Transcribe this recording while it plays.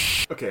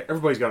Okay,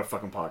 everybody's got a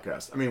fucking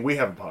podcast. I mean, we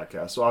have a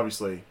podcast, so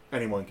obviously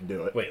anyone can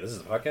do it. Wait, this is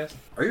a podcast?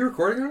 Are you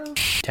recording right now?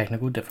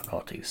 Technical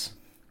difficulties.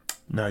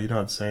 No, you don't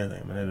have to say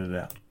anything. I'm gonna edit it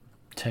out.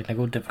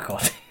 Technical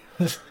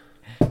difficulties.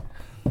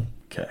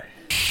 Okay.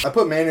 I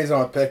put mayonnaise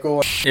on a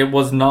pickle. It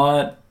was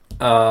not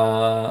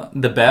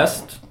the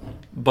best,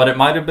 but it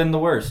might have been the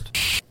worst.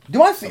 Do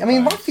my feet? I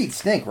mean, my feet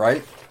stink,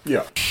 right?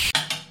 Yeah.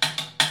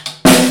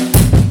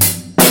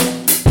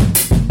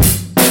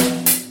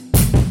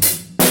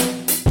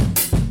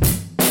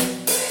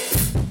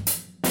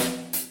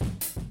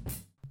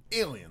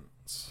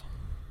 Aliens.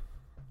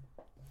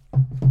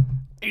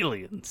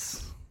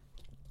 Aliens.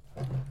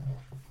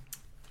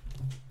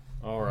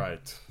 All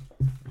right.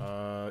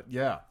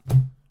 Yeah.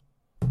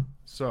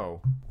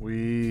 So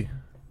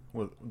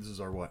this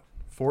is our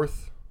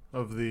fourth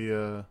of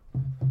the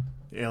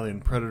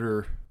Alien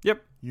Predator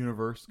Yep.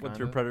 universe. Went kinda.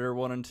 through Predator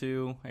 1 and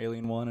 2,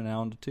 Alien 1, and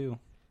now into 2.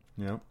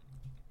 Yep.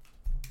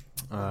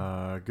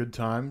 Good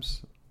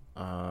times.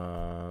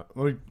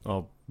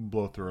 I'll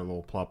blow through our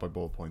little plot by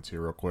bullet points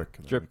here real quick,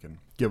 and then Sure. we can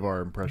give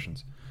our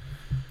impressions.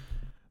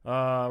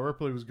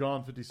 Ripley was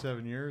gone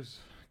 57 years.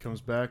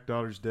 Comes back,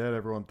 daughter's dead.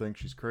 Everyone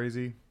thinks she's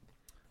crazy.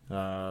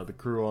 The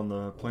crew on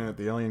the planet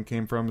the alien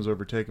came from is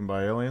overtaken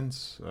by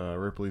aliens.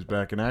 Ripley's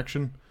back in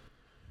action.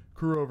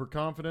 Crew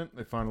overconfident.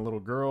 They find a little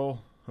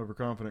girl.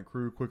 Overconfident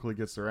crew quickly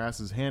gets their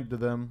asses handed to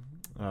them.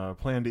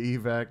 Plan to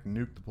evac and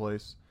nuke the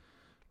place.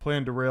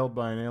 Plan derailed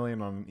by an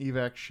alien on an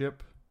evac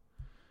ship.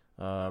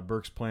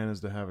 Burke's plan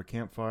is to have a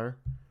campfire.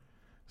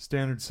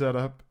 Standard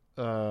setup.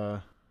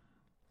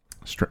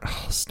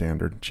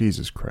 Standard.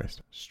 Jesus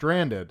Christ.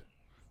 Stranded.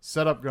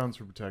 Set up guns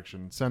for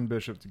protection. Send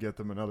Bishop to get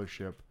them another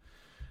ship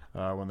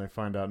when they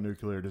find out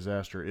nuclear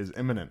disaster is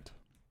imminent.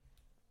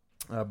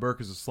 Burke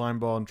is a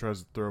slimeball and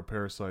tries to throw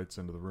parasites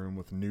into the room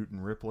with Newt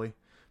and Ripley.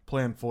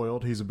 Plan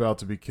foiled. He's about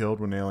to be killed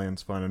when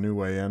aliens find a new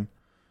way in.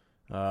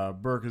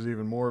 Burke is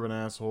even more of an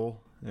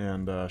asshole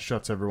and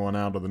shuts everyone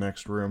out of the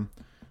next room,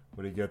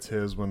 but he gets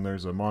his when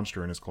there's a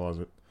monster in his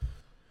closet.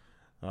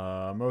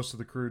 Most of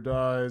the crew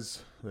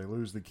dies. They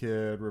lose the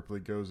kid. Ripley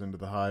goes into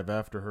the hive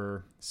after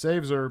her.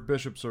 Saves her.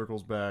 Bishop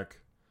circles back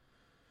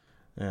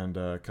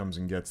and comes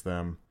and gets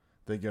them.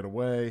 They get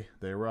away.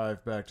 They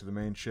arrive back to the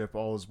main ship.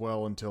 All is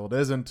well until it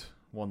isn't.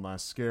 One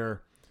last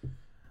scare.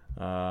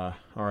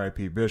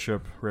 R.I.P.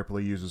 Bishop.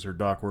 Ripley uses her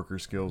dock worker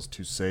skills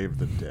to save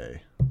the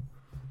day.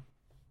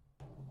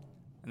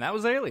 And that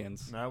was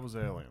Aliens. That was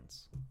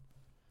Aliens.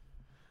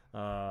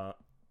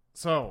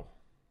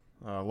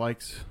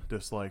 Likes,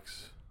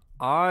 dislikes.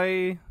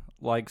 I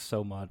like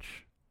so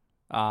much.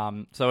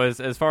 So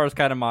as far as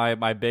kind of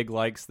my big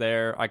likes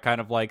there, I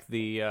kind of like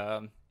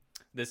the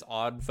this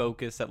odd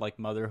focus that like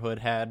motherhood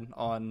had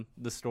on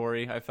the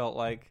story. I felt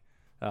like,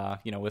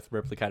 with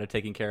Ripley kind of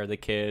taking care of the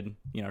kid.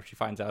 She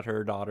finds out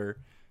her daughter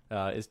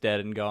is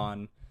dead and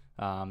gone.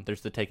 There's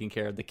the taking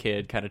care of the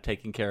kid, kind of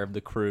taking care of the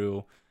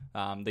crew.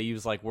 They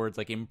use like words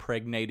like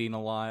impregnating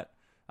a lot.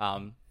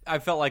 I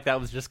felt like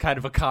that was just kind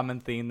of a common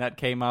theme that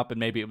came up, and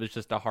maybe it was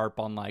just a harp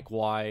on like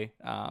why,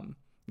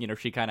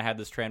 she kind of had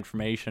this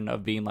transformation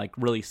of being like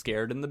really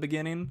scared in the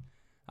beginning,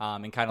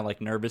 and kind of like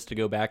nervous to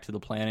go back to the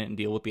planet and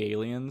deal with the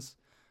aliens,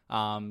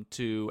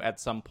 to at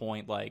some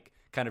point like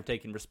kind of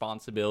taking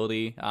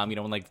responsibility.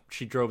 When like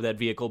she drove that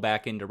vehicle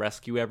back in to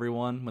rescue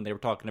everyone when they were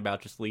talking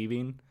about just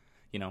leaving,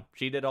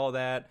 she did all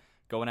that,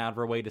 going out of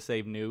her way to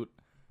save Newt.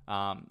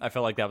 I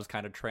felt like that was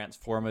kind of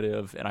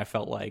transformative, and I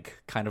felt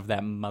like kind of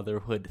that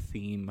motherhood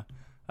theme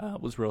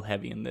was real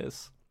heavy in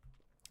this,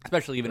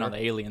 especially even on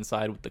the alien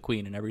side with the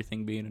Queen and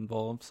everything being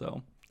involved.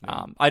 So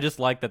I just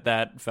like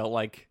that felt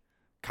like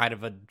kind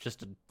of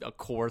a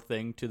core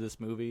thing to this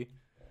movie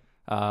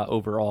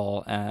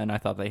overall, and I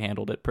thought they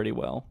handled it pretty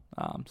well.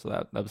 So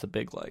that was a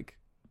big like.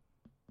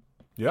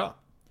 Yeah.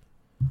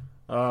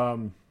 I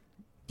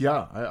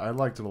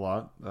liked it a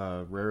lot.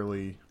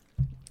 Rarely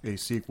a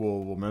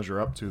sequel will measure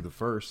up to the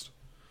first,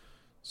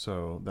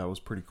 so that was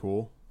pretty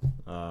cool.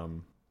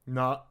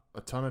 Not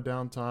a ton of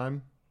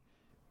downtime,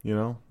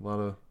 a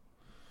lot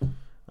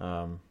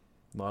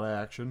of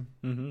action.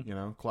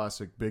 Mm-hmm.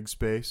 Classic big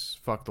space,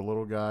 fuck the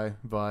little guy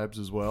vibes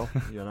as well.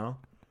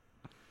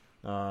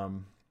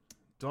 Don't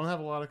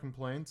have a lot of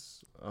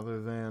complaints other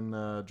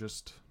than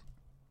just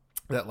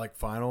that like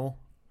final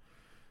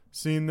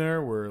scene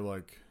there where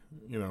like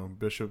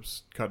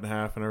Bishop's cut in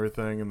half and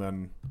everything, and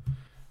then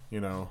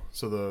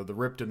so the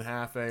ripped in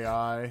half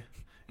AI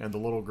and the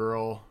little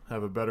girl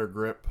have a better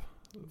grip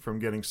from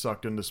getting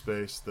sucked into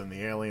space than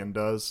the alien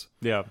does.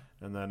 Yeah.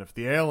 And then if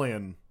the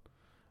alien,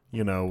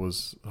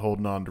 was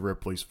holding on to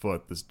Ripley's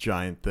foot, this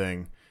giant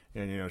thing,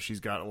 and, she's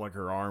got like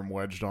her arm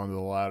wedged onto the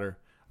ladder,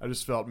 I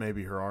just felt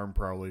maybe her arm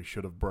probably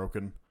should have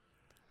broken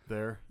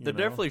there. There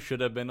definitely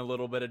should have been a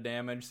little bit of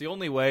damage. The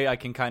only way I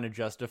can kind of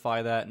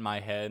justify that in my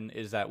head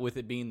is that with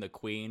it being the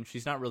Queen,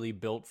 she's not really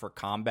built for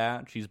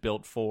combat. She's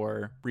built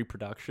for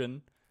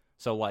reproduction.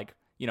 So, like,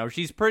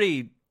 she's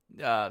pretty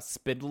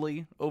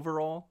spindly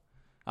overall.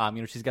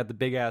 She's got the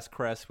big ass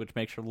crest, which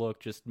makes her look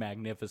just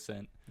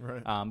magnificent.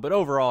 Right. But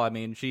overall, I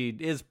mean, she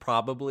is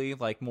probably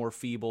like more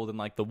feeble than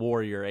like the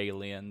warrior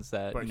aliens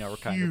that But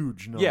were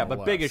huge, kind of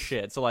but big as nonetheless.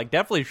 shit. So like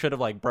definitely should have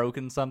like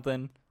broken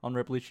something on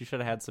Ripley. She should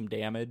have had some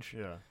damage.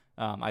 Yeah.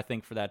 I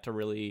think for that to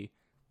really,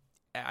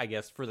 I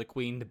guess, for the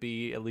Queen to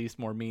be at least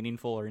more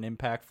meaningful or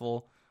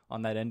impactful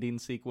on that ending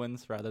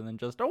sequence rather than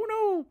just,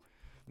 oh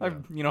no,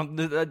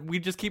 we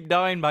just keep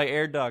dying by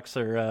air ducts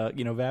or,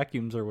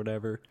 vacuums or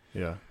whatever.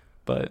 Yeah.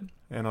 But,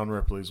 And on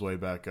Ripley's way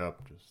back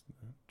up, just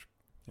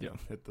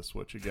hit the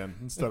switch again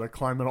instead of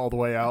climbing all the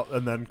way out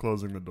and then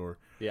closing the door.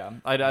 yeah,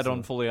 I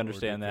don't fully so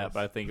understand that, ridiculous.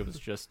 but I think it was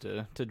just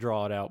to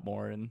draw it out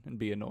more and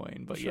be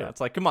annoying. But Sure. yeah, it's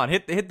like, come on,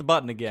 hit the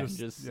button again.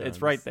 Yeah,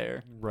 It's right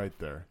there. Right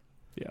there.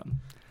 Yeah.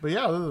 But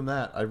yeah, other than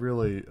that, I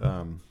really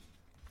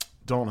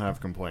don't have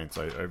complaints.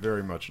 I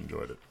very much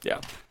enjoyed it.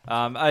 Yeah.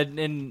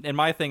 And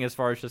my thing as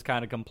far as just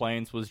kind of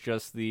complaints was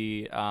just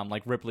the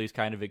like Ripley's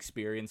kind of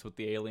experience with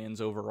the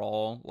aliens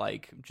overall,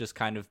 like just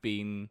kind of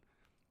being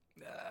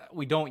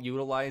we don't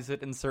utilize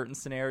it in certain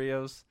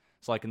scenarios.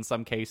 So like in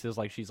some cases,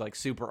 like she's like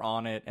super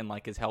on it and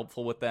like is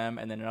helpful with them,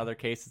 and then in other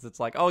cases it's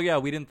like, oh yeah,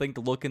 we didn't think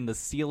to look in the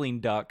ceiling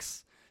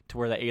ducts to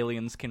where the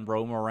aliens can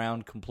roam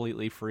around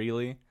completely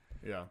freely.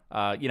 Yeah.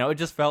 It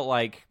just felt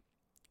like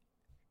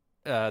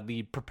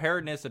the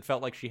preparedness it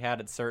felt like she had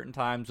at certain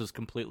times was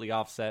completely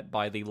offset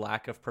by the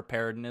lack of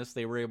preparedness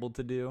they were able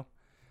to do.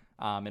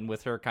 And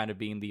with her kind of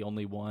being the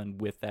only one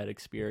with that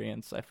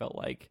experience, I felt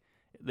like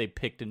they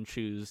picked and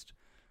chose,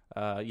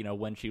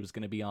 when she was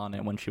going to be on it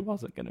and when she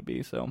wasn't going to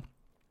be. So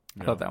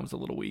I thought that was a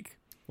little weak.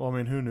 Well, I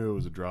mean, who knew it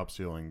was a drop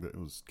ceiling that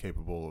was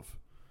capable of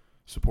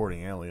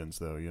supporting aliens,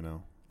 though,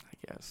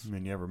 I guess. I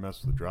mean, you ever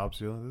mess with a drop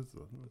ceiling?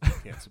 It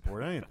can't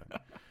support anything,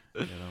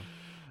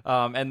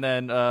 And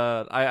then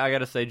I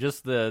gotta say,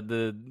 just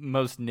the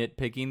most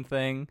nitpicking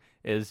thing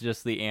is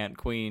just the alien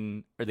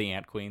queen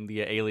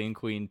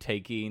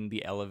taking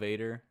the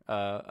elevator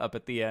up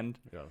at the end.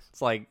 Yes.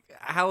 It's like,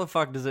 how the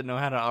fuck does it know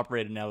how to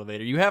operate an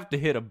elevator? You have to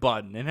hit a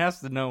button. It has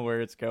to know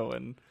where it's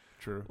going.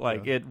 True.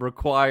 Like, yeah. it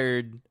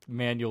required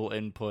manual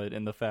input,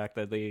 and the fact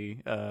that the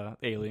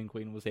alien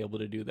queen was able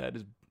to do that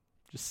is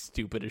just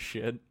stupid as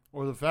shit.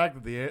 Or the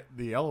fact that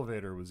the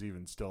elevator was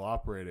even still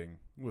operating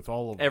with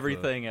all of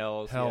Everything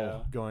else, the hell yeah.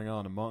 going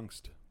on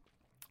amongst.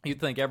 You'd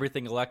think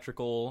everything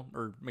electrical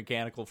or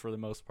mechanical for the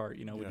most part,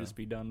 would Yeah. just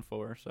be done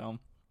for. So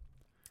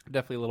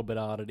definitely a little bit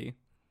oddity.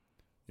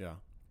 Yeah.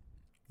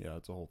 Yeah,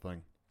 it's a whole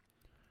thing.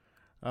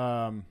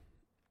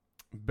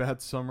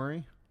 Bad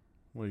summary.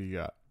 What do you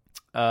got?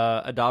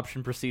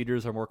 Adoption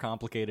procedures are more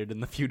complicated in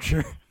the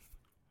future.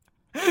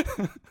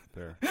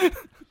 There.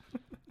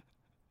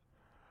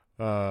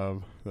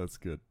 That's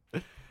good.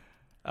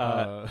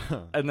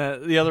 And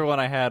then the other one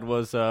I had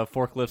was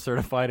forklift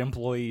certified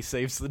employee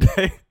saves the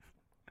day.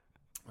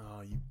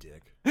 Oh, you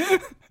dick.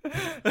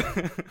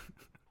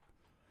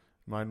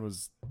 Mine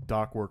was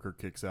dock worker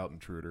kicks out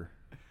intruder.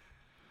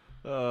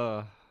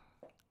 Uh,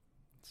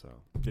 So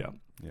yeah.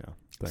 yeah,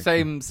 thanks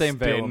Same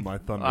for vein. stealing my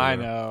thunder. I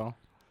there. know.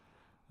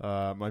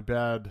 My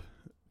bad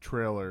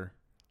trailer.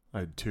 I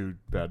had 2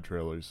 bad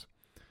trailers.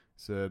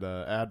 Said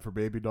ad for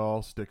baby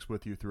doll sticks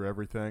with you through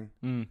everything.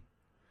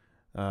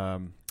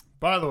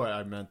 By the way,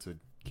 I meant to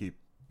keep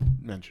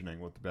mentioning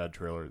what the bad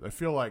trailer is. I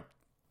feel like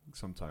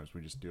sometimes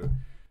we just do it.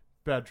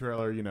 Bad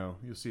trailer, you'll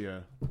see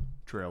a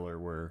trailer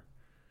where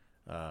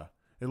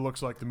it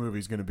looks like the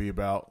movie's going to be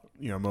about,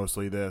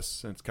 mostly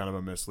this, and it's kind of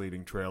a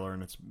misleading trailer,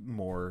 and it's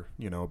more,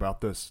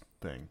 about this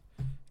thing.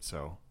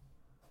 So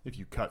if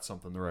you cut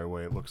something the right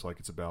way, it looks like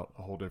it's about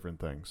a whole different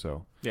thing.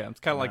 So Yeah, it's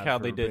kind of like Ad how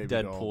for they a did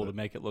baby Deadpool doll to that-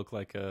 make it look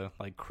like a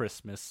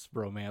Christmas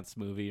romance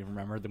movie.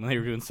 Remember when they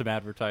were doing some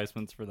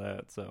advertisements for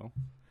that? So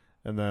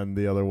And then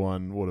the other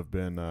one would have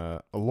been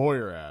a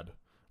lawyer ad,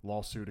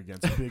 lawsuit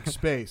against Big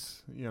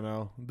Space.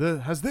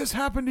 Has this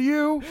happened to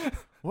you?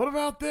 What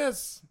about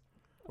this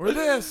or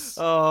this?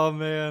 oh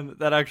man,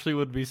 that actually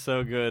would be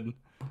so good.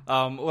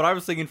 What I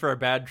was thinking for a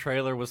bad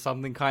trailer was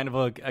something kind of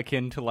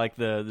akin to like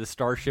the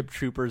Starship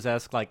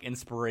Troopers-esque, like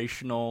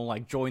inspirational,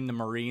 like join the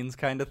Marines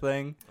kind of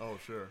thing. Oh,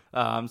 sure.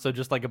 So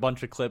just like a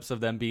bunch of clips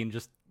of them being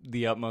just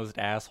the utmost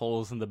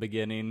assholes in the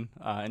beginning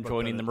and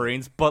joining the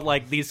Marines, but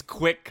like these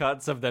quick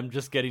cuts of them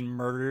just getting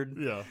murdered.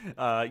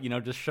 Yeah.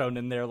 Just shown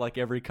in there like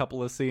every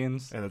couple of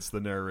scenes. And it's the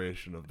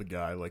narration of the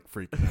guy like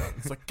freaking out.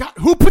 It's like, God,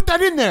 who put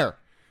that in there?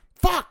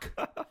 Fuck.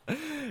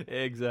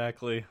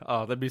 Exactly.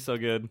 Oh, that'd be so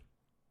good.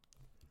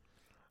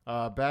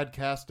 Bad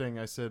casting.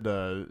 I said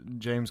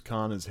James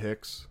Caan as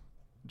Hicks,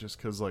 just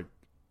because I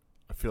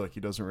feel like he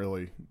doesn't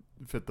really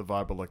fit the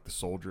vibe of like the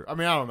soldier. I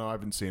mean, I don't know. I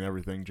haven't seen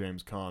everything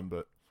James Caan,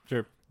 but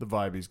Sure. the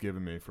vibe he's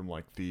given me from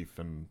like Thief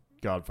and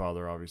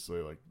Godfather,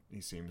 obviously, like he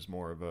seems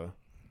more of a,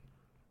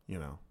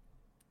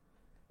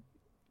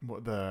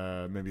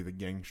 maybe the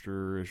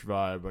gangster-ish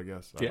vibe, I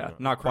guess. I Yeah, don't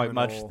know. not quite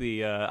much Criminal.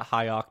 the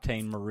high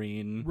octane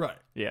Marine. Right.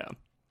 Yeah.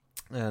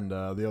 And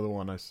the other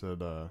one I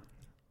said, I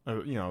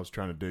was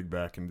trying to dig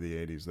back into the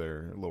 80s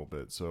there a little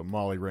bit. So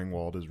Molly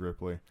Ringwald is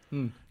Ripley,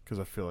 because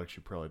I feel like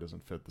she probably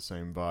doesn't fit the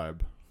same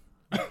vibe.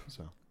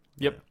 So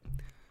Yep.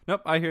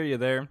 Nope, I hear you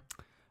there.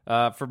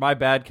 For my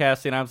bad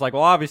casting, I was like,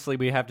 well, obviously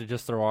we have to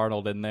just throw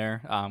Arnold in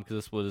there because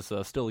this was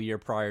still a year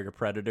prior to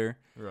Predator.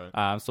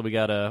 Right. So we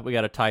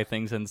gotta tie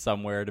things in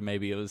somewhere to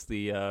maybe it was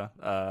the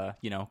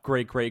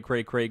great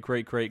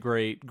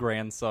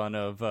grandson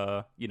of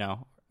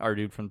our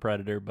dude from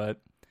Predator. But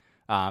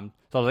so I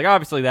was like,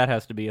 obviously that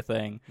has to be a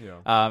thing. Yeah.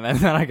 And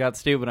then I got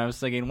stupid. I was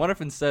thinking, what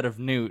if instead of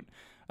Newt,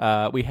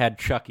 we had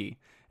Chucky?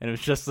 And it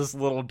was just this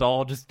little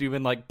doll just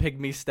doing like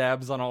pygmy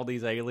stabs on all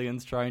these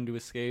aliens trying to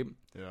escape.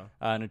 Yeah.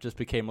 And it just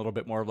became a little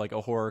bit more of like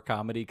a horror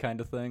comedy kind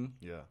of thing.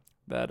 Yeah.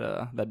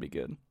 That'd be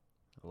good.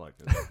 I like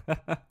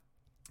it.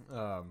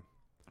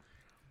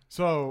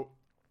 So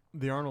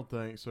the Arnold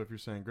thing. So if you're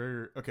saying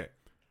Gregor, okay.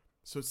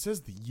 So it says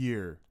the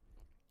year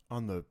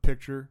on the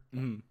picture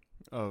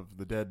of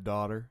the dead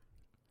daughter.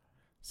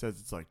 It says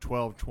it's like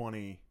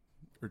 12/20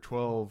 or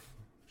 12.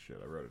 Shit,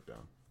 I wrote it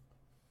down.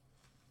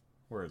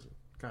 Where is it?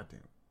 God damn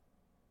it.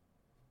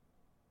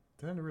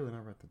 Did I really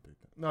not write that date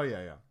down? No,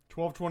 yeah.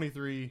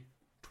 12/23/20.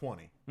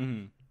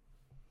 Mm-hmm.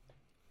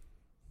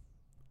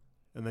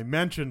 And they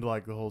mentioned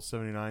like the whole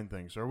 79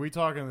 thing. So are we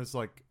talking this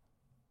like,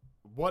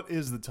 what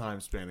is the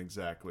time span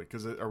exactly?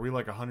 Because are we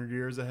like 100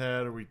 years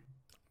ahead? Are we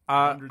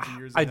hundreds of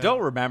years I ahead?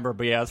 don't remember,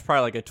 but yeah, it's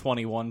probably like a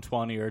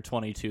 21/20 or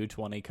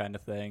 22/20 kind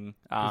of thing.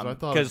 Because I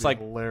thought it'd be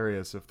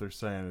hilarious if they're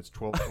saying it's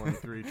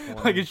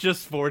 12/23/20. like it's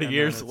just 40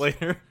 years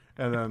later.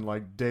 And then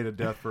like date of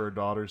death for her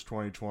daughter's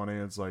 2020.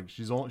 It's like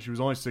she was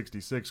only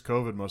 66.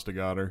 COVID must have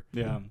got her.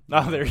 Yeah.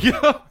 Oh, there you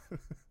go.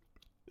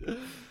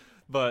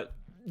 But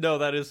no,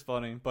 that is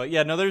funny. But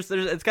yeah, no, there's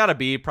it's got to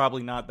be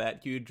probably not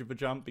that huge of a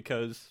jump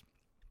because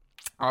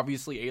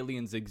obviously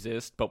aliens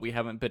exist, but we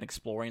haven't been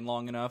exploring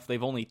long enough.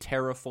 They've only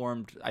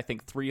terraformed, I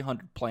think,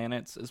 300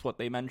 planets is what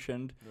they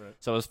mentioned. Right.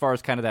 So as far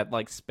as kind of that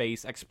like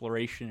space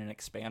exploration and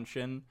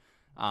expansion,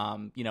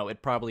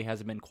 it probably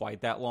hasn't been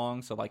quite that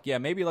long. So like, yeah,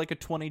 maybe like a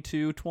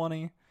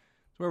 22/20 is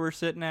where we're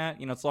sitting at.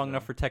 It's long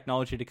enough for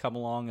technology to come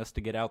along, us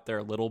to get out there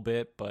a little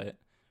bit, but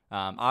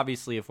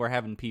obviously, if we're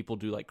having people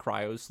do like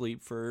cryo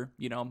sleep for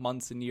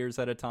months and years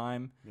at a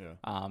time,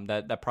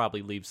 that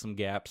probably leaves some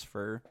gaps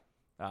for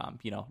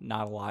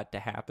not a lot to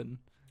happen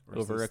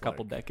over a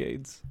couple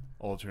decades.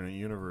 Alternate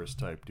universe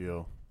type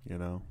deal,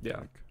 Yeah.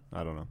 Like,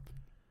 I don't know,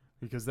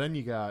 because then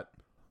you got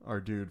our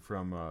dude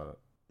from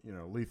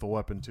Lethal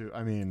Weapon 2.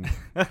 I mean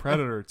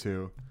Predator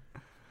 2.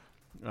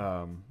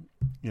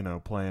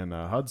 Playing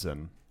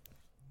Hudson,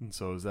 and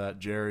so is that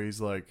Jerry's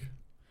like.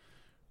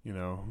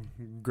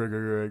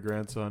 Gregory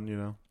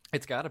grandson,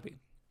 It's got to be.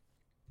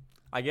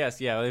 I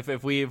guess, yeah.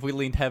 If we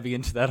leaned heavy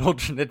into that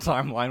alternate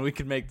timeline, we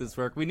could make this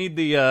work. We need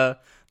the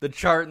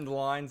chart and the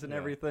lines and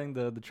everything.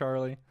 The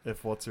Charlie.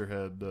 If what's her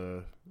head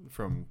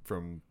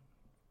from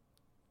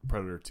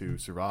Predator 2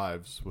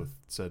 survives with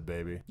said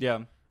baby,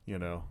 then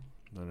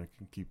it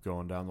can keep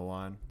going down the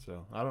line.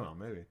 So I don't know,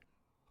 maybe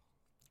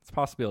it's a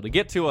possibility.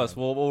 Get to us.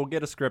 We'll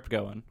get a script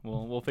going.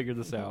 We'll figure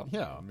this out.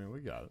 Yeah, I mean we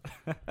got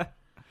it.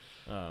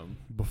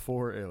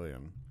 Before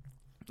Alien.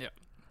 Yeah.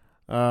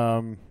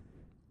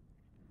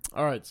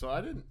 All right, so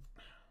I didn't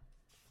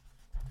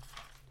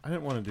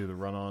want to do the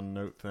run-on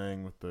note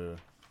thing with the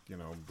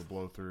the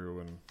blow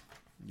through and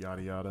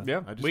yada yada.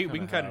 Yeah, we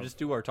can kind of just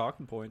do our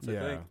talking points. I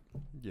think.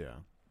 Yeah.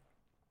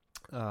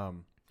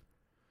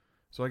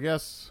 So I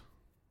guess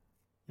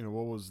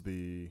what was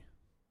the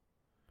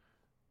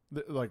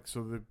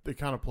they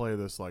kind of play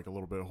this like a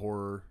little bit of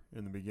horror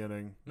in the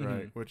beginning,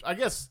 right? Which I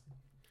guess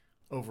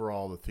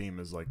overall the theme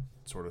is like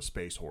sort of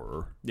space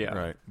horror,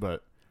 right?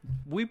 But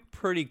we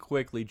pretty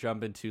quickly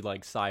jump into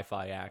like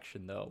sci-fi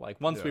action though. Like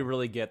once we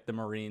really get the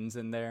Marines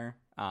in there,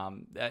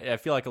 I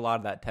feel like a lot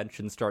of that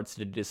tension starts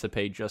to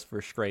dissipate just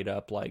for straight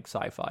up like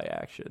sci-fi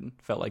action.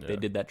 Felt like they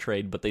did that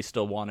trade, but they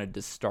still wanted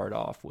to start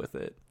off with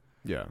it.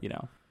 Yeah,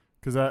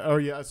 because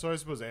so I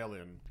suppose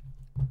Alien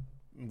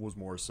was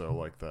more so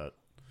like that,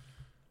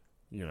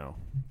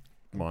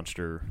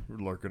 monster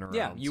lurking around.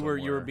 Yeah, you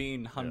were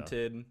being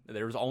hunted. Yeah.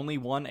 There was only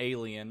one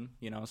alien,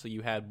 so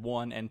you had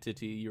one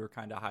entity you were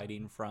kind of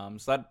hiding from.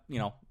 So that,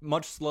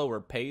 much slower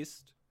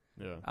paced.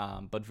 Yeah.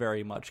 But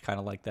very much kind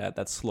of like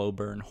that slow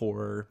burn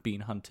horror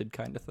being hunted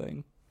kind of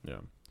thing. Yeah.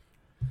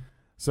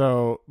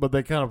 So, but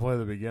they kind of play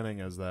the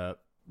beginning as that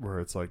where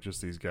it's like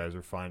just these guys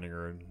are finding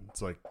her and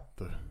it's like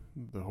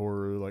the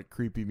horror like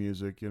creepy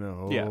music,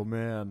 oh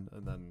man,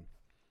 and then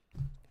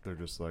they're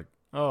just like,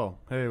 "Oh,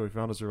 hey, we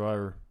found a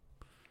survivor."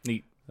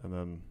 Neat. And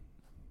then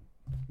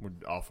we're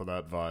off of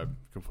that vibe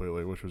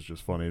completely, which was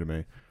just funny to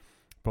me.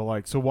 But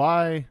like, so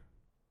why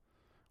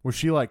was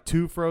she like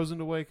too frozen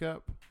to wake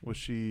up? Was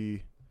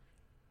she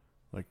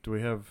like? Do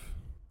we have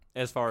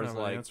as far as an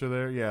like answer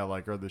there? Yeah,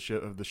 like are the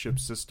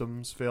ship's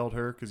systems failed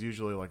her? Because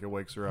usually like it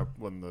wakes her up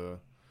when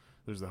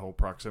there's the whole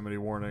proximity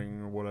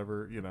warning or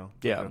whatever, Yeah,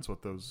 that's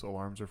what those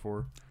alarms are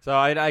for. So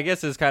I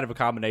guess it's kind of a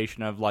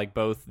combination of like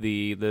both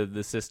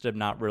the system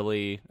not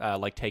really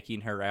like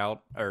taking her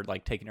out or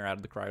like taking her out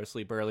of the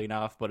cryosleep early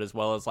enough, but as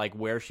well as like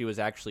where she was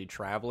actually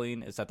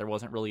traveling is that there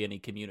wasn't really any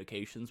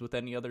communications with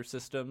any other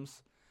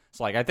systems.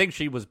 So like I think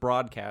she was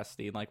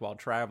broadcasting like while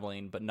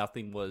traveling, but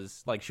nothing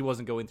was like she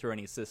wasn't going through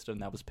any system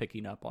that was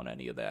picking up on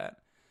any of that.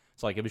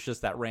 So like it was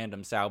just that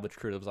random salvage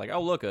crew that was like,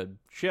 oh look, a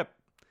ship,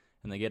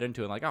 and they get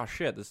into it and like, oh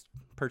shit, this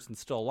person's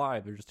still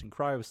alive. They're just in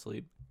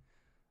cryosleep.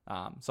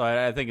 So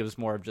I think it was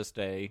more of just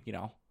a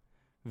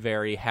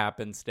very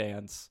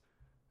happenstance.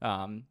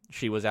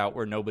 She was out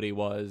where nobody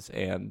was,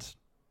 and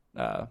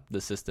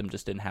the system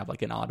just didn't have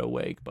like an auto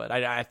wake. But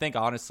I think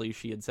honestly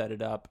she had set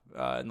it up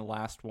in the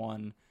last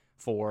one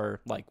for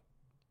like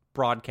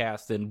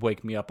broadcast and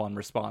wake me up on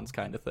response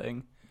kind of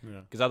thing. Yeah.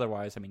 Because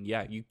otherwise, I mean,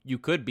 yeah, you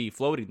could be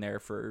floating there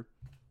for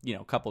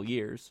a couple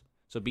years.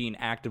 So being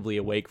actively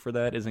awake for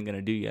that isn't going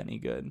to do you any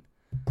good.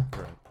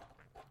 Right.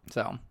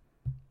 So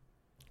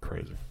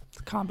Crazy. it's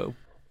a combo.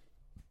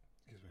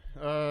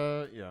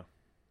 Yeah.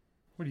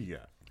 What do you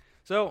got?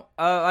 So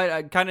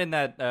I kind of in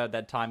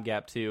that time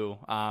gap too.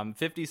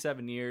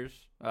 57 years,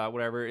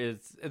 whatever,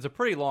 it's a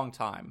pretty long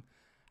time.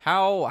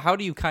 How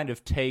do you kind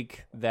of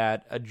take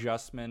that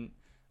adjustment,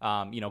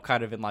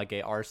 kind of in like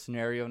our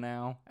scenario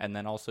now, and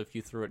then also if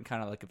you threw it in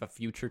kind of like a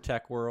future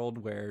tech world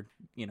where,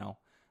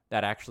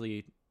 that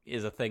actually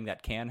is a thing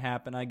that can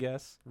happen, I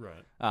guess.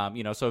 Right.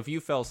 So if you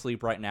fell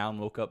asleep right now and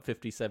woke up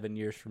 57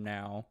 years from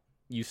now,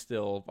 you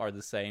still are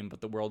the same,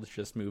 but the world has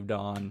just moved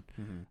on.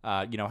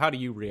 Mm-hmm. How do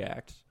you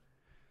react?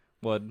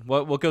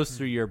 What goes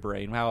through your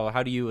brain?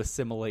 How do you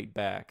assimilate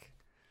back?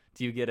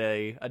 Do you get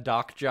a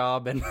dock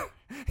job and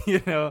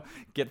get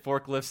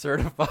forklift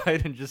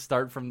certified and just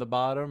start from the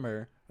bottom,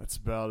 or That's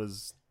about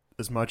as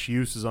much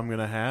use as I'm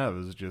gonna have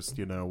is just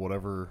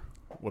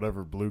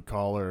whatever blue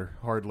collar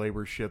hard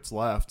labor shit's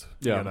left.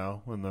 Yeah.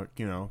 When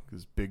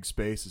because big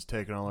space is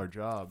taking all our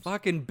jobs.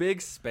 fucking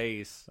big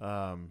space?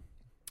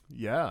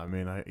 Yeah. I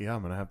mean, I'm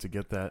gonna have to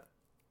get that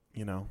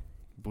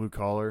blue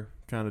collar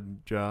kind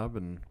of job,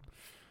 and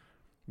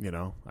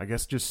I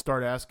guess just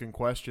start asking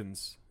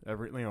questions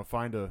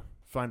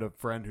find a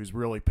friend who's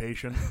really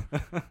patient,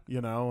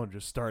 and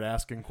just start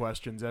asking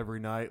questions every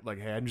night. Like,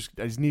 hey, I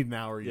just need an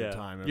hour of your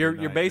time. You're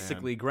night,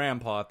 basically man.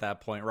 grandpa at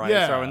that point, right?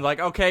 Yeah. So, and like,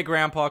 okay,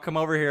 grandpa, come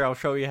over here. I'll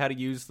show you how to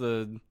use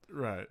the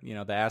Right.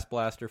 the Ass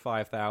Blaster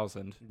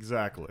 5000.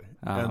 Exactly.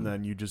 And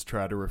then you just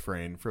try to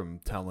refrain from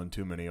telling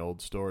too many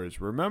old stories.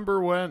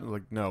 Remember when?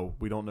 Like, no,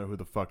 we don't know who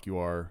the fuck you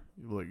are.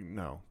 Like,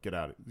 no, get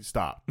out.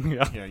 Stop.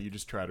 Yeah. You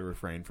just try to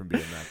refrain from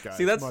being that guy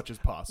See, as much as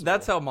possible.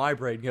 That's how my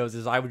brain goes.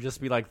 Is I would just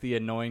be like the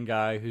annoying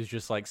guy who's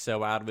just like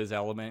so out of his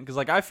element. Because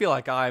like I feel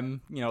like I'm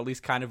at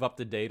least kind of up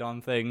to date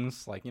on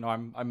things. Like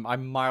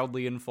I'm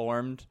mildly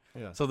informed.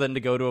 Yeah. So then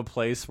to go to a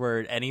place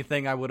where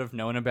anything I would have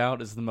known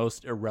about is the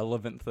most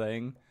irrelevant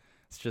thing.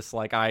 It's just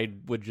like I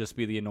would just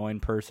be the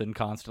annoying person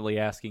constantly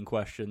asking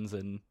questions,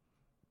 and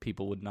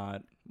people would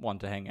not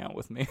want to hang out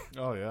with me.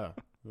 Oh, yeah.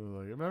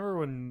 Like, remember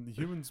when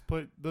humans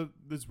play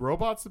there's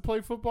robots that play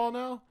football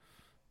now?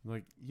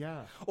 Like,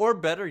 yeah. Or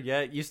better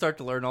yet, you start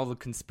to learn all the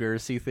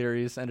conspiracy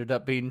theories ended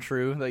up being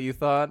true that you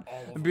thought.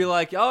 And be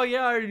like, oh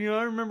yeah, I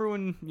remember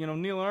when,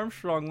 Neil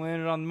Armstrong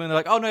landed on the moon. They're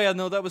like, oh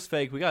no, that was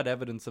fake. We got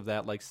evidence of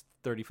that like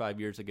 35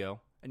 years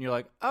ago. And you're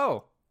like,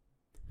 oh.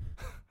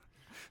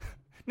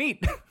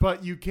 Neat.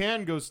 But you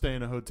can go stay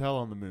in a hotel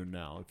on the moon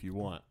now if you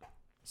want.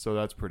 So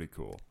that's pretty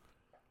cool.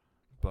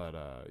 But,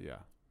 yeah.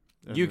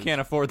 And You there's- can't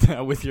afford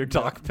that with your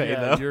dock pay, yeah,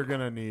 though. you're going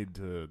to need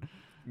to...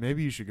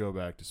 Maybe you should go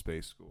back to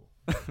space school.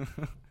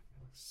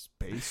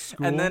 Space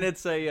school? And then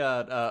it's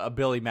a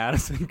Billy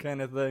Madison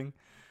kind of thing,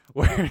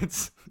 where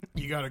it's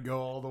You got to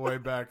go all the way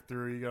back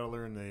through. You got to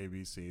learn the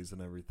ABCs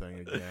and everything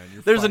again.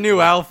 there's a fighting new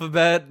with-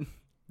 alphabet.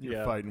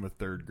 You're fighting with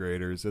third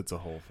graders. It's a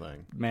whole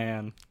thing.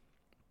 Man.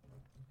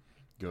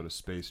 Go to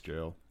space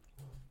jail.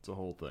 It's a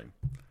whole thing.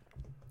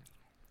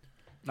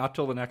 Not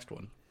till the next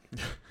one.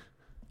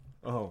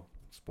 Oh,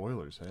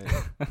 spoilers,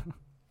 hey.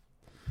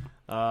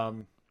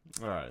 All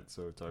right,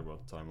 so talk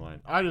about the timeline.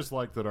 I just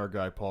like that our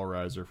guy Paul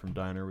Reiser from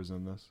Diner was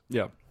in this,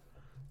 Yeah.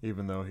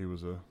 even though he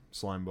was a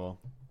slime ball.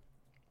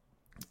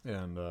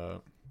 And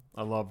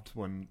I loved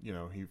when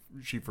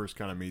she first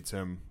kind of meets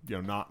him,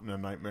 not in a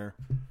nightmare.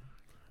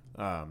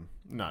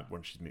 Not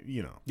when she's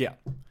Yeah.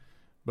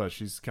 but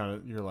she's kind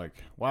of, you're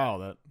like,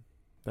 wow,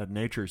 that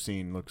nature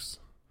scene looks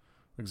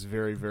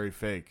very, very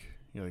fake.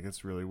 You're like,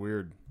 it's really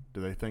weird.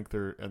 Do they think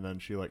they're? And then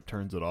she like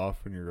turns it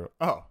off, and you're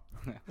oh,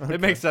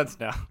 It makes sense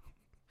now.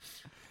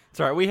 It's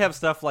all right. We have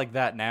stuff like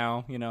that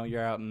now.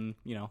 You're out in,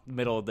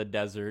 middle of the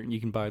desert, and you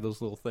can buy those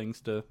little things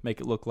to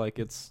make it look like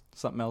it's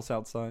something else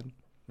outside.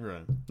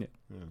 right, Yeah.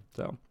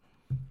 So,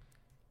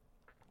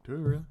 Do we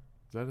really?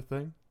 Is that a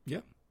thing?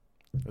 Yeah.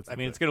 That's I a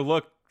mean, it's thing. going to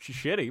look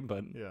shitty,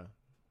 but Yeah.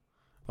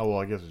 Oh well,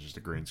 I guess it's just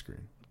a green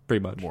screen,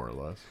 pretty much. more or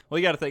less. Well,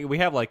 you got to think. We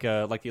have like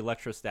the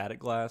electrostatic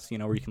glass,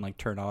 where you can like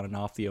turn on and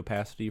off the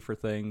opacity for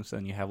things,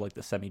 and you have like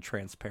the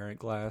semi-transparent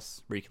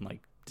glass where you can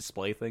like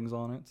display things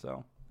on it.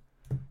 So,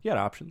 you got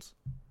options.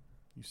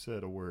 You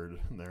said a word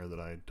in there that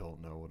I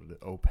don't know what it is.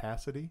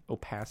 Opacity.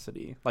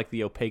 Opacity, like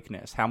the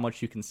opaqueness, how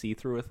much you can see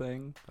through a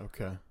thing.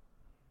 Okay.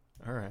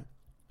 All right.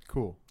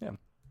 Cool.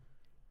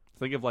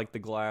 Think of like the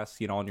glass,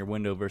 on your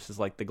window versus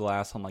like the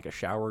glass on like a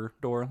shower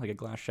door, like a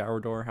glass shower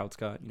door. How it's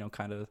got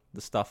kind of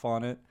the stuff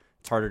on it.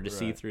 It's harder to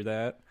see Right. through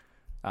that.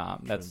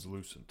 That's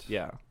Translucent.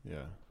 yeah.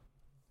 Yeah.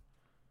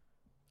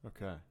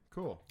 Okay.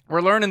 Cool.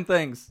 We're learning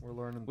things. We're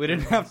learning. We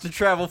didn't things. have to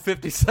travel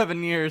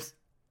 57 years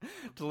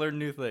to learn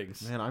new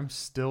things. Man, I'm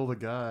still the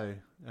guy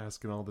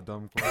asking all the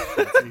dumb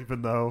questions,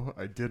 even though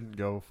I didn't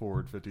go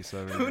forward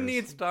 57 Who years.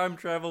 needs time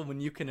travel when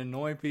you can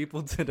annoy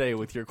people today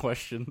with your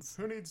questions?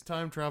 Who needs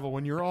time travel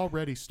when you're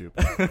already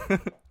stupid?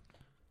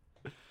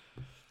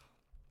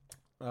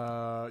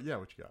 Yeah,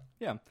 what you got?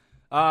 Yeah.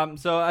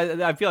 So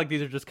I feel like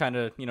these are just kind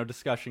of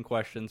discussion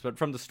questions, but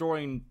from the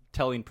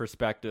storytelling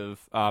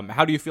perspective,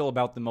 how do you feel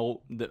about the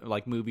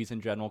like movies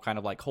in general, kind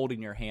of like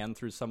holding your hand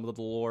through some of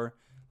the lore,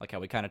 like how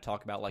we kind of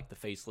talk about like the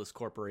Faceless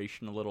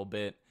Corporation a little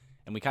bit,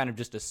 and we kind of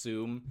just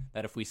assume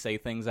that if we say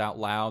things out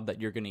loud, that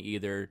you're going to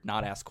either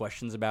not ask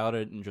questions about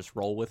it and just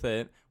roll with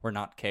it, or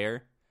not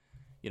care.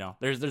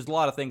 There's a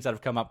lot of things that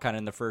have come up kind of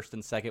in the first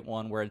and second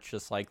one where it's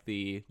just like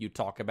you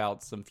talk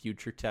about some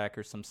future tech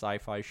or some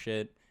sci-fi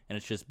shit, and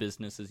it's just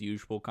business as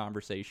usual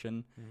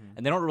conversation. Mm-hmm.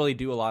 And they don't really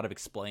do a lot of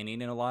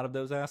explaining in a lot of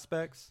those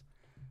aspects.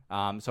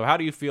 So how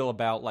do you feel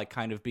about like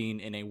kind of being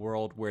in a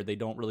world where they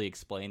don't really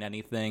explain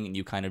anything and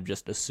you kind of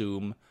just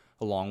assume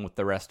along with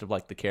the rest of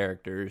like the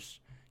characters,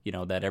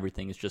 that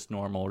everything is just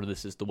normal or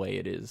this is the way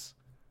it is?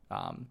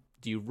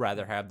 Do you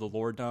rather have the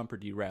lore dump or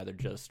do you rather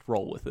just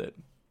roll with it?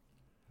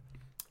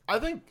 I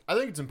think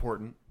it's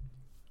important.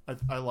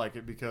 I like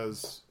it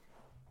because,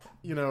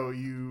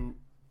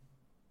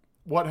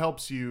 what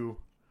helps you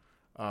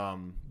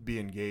be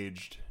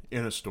engaged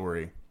in a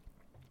story,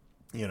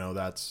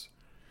 that's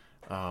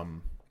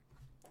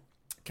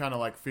kind of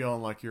like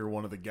feeling like you're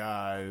one of the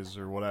guys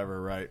or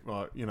whatever, right?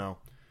 Well,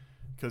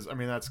 because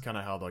that's kind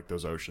of how like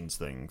those Oceans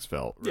things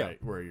felt, right?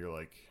 Yeah. Where you're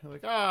like,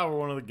 we're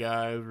one of the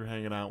guys, we're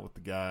hanging out with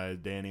the guys,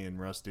 Danny and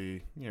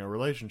Rusty.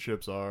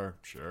 Relationships are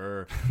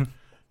sure,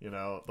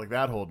 like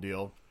that whole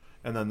deal.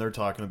 And then they're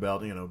talking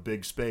about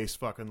big space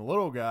fucking the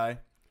little guy,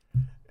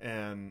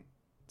 and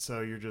so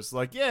you're just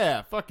like,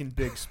 yeah, fucking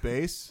big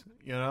space,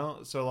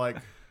 So like,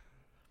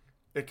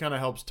 it kind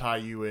of helps tie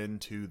you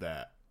into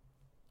that.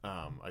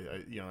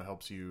 It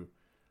helps you,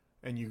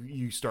 and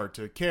you start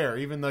to care,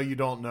 even though you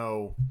don't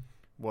know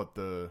what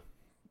the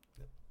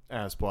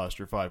Ass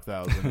Blaster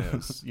 5000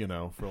 is,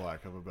 for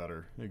lack of a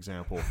better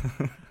example.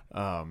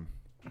 But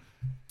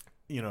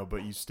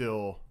you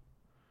still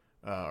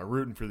are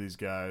rooting for these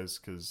guys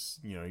because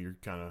you're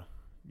kind of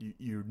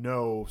you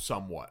know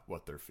somewhat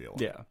what they're feeling.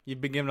 Yeah,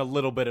 you've been given a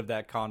little bit of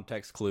that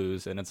context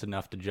clues, and it's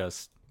enough to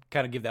just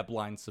kind of give that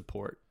blind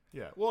support.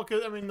 Yeah, well,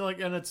 because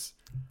and it's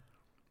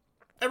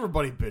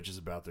everybody bitches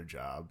about their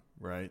job,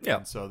 right? Yeah.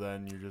 And so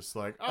then you're just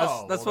like,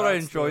 That's what I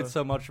enjoyed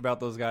so much about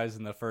those guys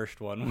in the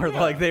first one, where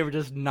like they were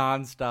just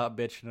nonstop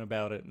bitching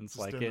about it, and it's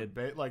like it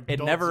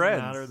never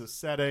ends. Matter the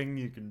setting,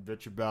 you can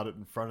bitch about it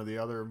in front of the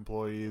other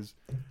employees,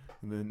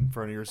 and then in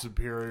front of your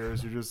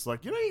superiors, you're just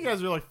like, you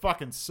guys really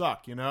fucking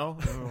suck, And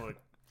they're like,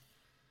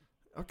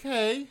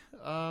 okay,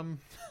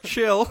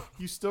 chill.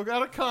 You still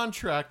got a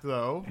contract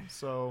though,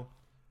 so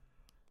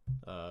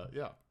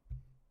yeah.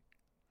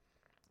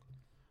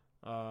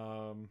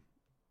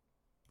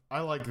 I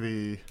like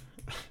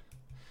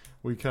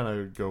we kind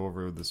of go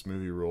over this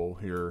movie rule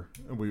here.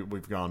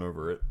 We've gone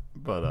over it,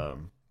 but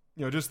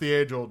just the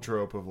age-old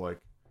trope of like,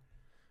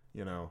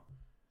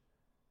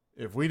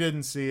 if we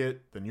didn't see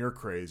it, then you're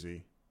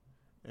crazy,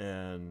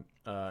 and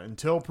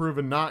until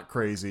proven not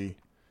crazy,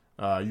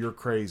 you're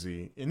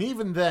crazy, and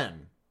even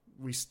then,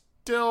 we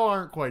still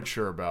aren't quite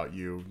sure about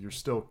you. You're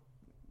still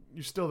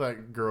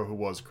that girl who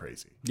was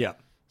crazy. Yeah.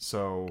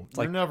 So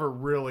they're never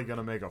really going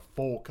to make a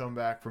full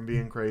comeback from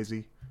being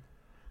crazy.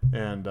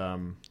 And,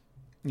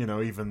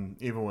 even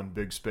when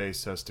Big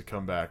Space has to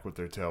come back with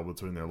their tail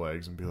between their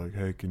legs and be like,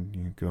 hey, can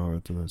you go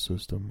into the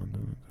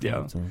system?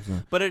 Yeah.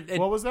 But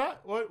what was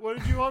that? What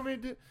did you want me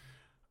to do?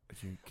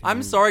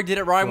 I'm sorry, did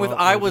it rhyme with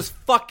I was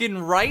fucking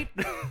right?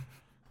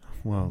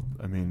 Well,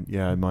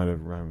 yeah, it might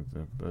have rhymed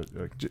with that,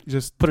 but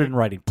just Put it in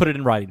writing. Put it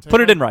in writing.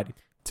 Put it in writing.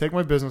 Take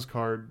my business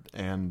card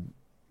and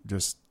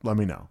just let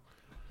me know.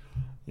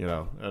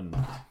 And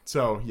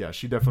so, yeah,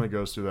 she definitely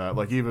goes through that.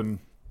 Like, even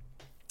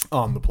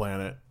on the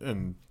planet,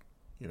 and,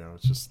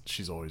 it's just,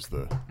 she's always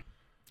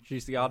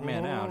She's the odd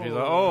man out. She's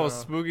like,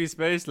 spooky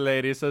space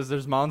lady says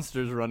there's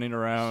monsters running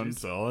around. She's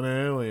still an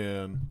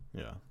alien.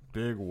 Yeah.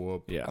 Big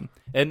whoop. Yeah.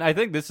 And I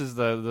think this is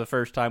the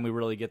first time we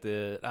really get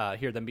to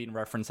hear them being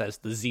referenced as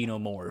the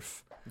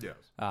Xenomorph. Yes.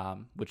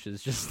 Which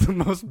is just the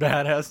most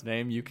badass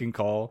name you can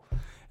call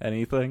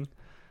anything.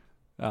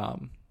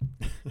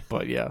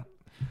 But yeah.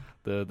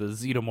 The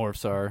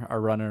Xenomorphs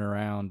are running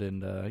around,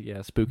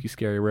 and spooky,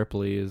 scary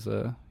Ripley is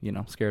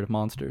scared of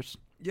monsters.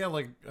 Yeah,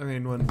 when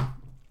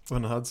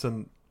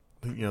Hudson,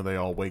 they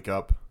all wake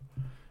up,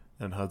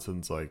 and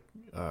Hudson's like,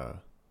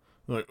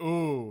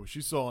 oh,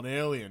 she saw an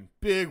alien,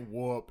 big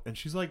whoop, and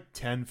she's like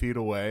 10 feet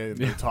away, and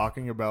they're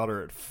talking about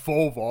her at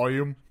full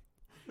volume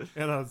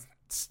in a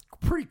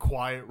pretty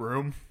quiet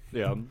room.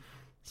 Yeah,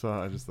 So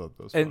I just thought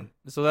that was fun. And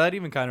so that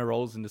even kind of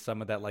rolls into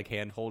some of that like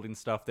hand holding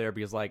stuff there,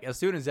 because like as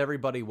soon as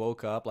everybody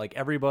woke up, like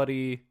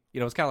everybody,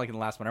 it's kind of like in the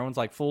last one, everyone's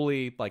like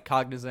fully like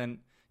cognizant.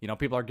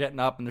 People are getting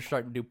up and they're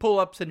starting to do pull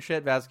ups and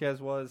shit.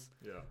 Vasquez was.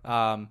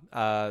 Yeah.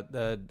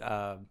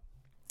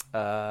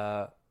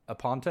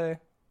 Aponte,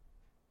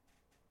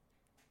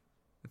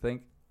 I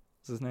think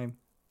is his name.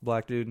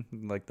 Black dude,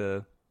 like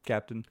the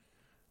captain.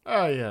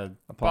 Oh yeah,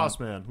 boss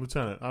man,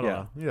 lieutenant. I don't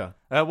know.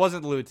 Yeah, It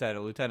wasn't the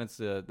lieutenant. Lieutenant's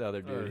the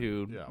other dude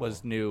who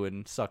was new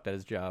and sucked at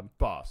his job.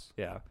 boss.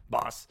 Yeah,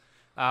 boss.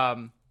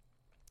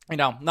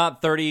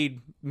 Not 30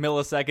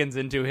 milliseconds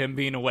into him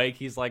being awake,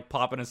 he's like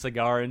popping a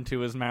cigar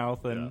into his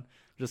mouth and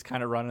just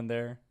kind of running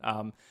there.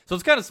 So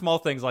it's kind of small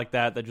things like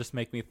that just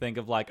make me think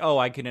of like, oh,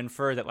 I can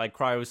infer that like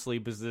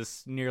cryosleep is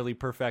this nearly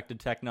perfected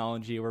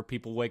technology where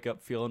people wake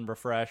up feeling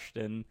refreshed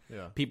and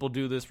people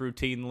do this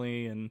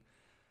routinely, and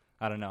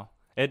I don't know.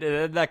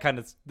 It that kind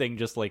of thing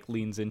just like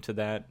leans into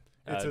that.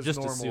 It's as just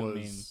normal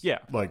assuming, as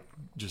like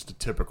just a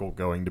typical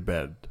going to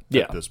bed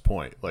at this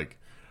point. Like,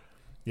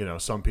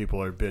 some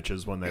people are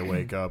bitches when they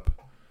wake up,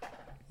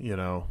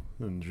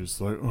 and just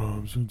like, oh,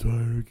 I'm so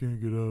tired, I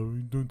can't get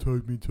up. Don't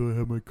touch me till I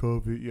have my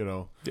coffee.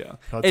 Yeah.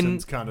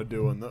 Hudson's kind of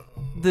doing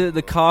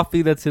the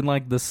coffee that's in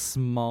like the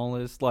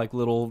smallest like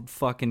little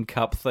fucking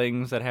cup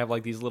things that have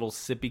like these little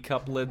sippy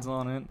cup lids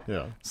on it.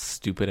 Yeah.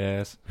 Stupid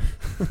ass.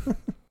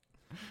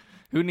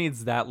 Who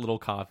needs that little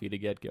coffee to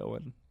get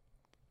going?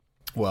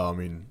 Well, I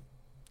mean,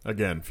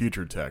 again,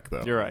 future tech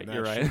though. You're right. That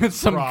You're shit's right.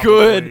 Some probably-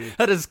 good.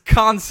 That is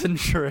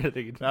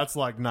concentrated. That's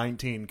like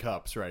 19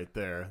 cups right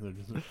there. They're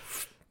just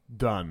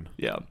done.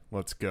 Yeah.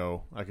 Let's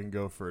go. I can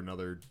go for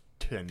another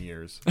 10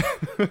 years.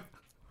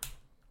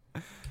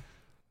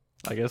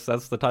 I guess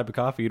that's the type of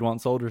coffee you'd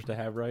want soldiers to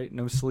have, right?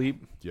 No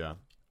sleep. Yeah.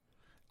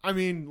 I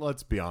mean,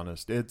 let's be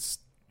honest. It's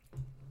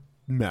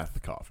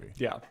meth coffee.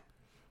 Yeah.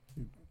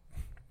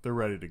 They're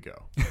ready to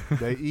go.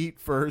 They eat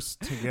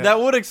first to get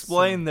That would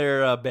explain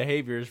their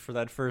behaviors for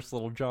that first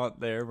little jaunt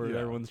there where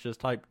Yeah. everyone's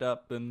just hyped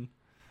up and...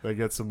 They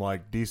get some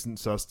like decent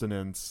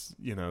sustenance,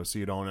 so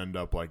you don't end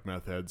up like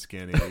meth head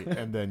skinny,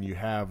 and then you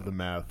have the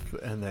meth,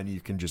 and then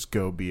you can just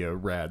go be a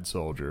rad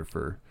soldier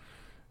for,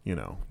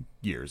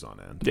 years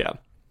on end. Yeah.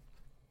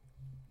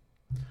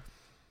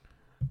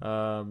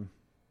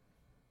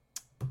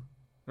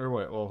 Or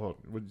wait, well, hold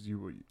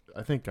on.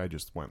 I think I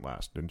just went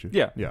last, didn't you?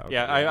 Yeah. Yeah.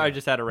 Yeah, okay, I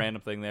just had a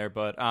random thing there,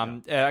 but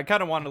I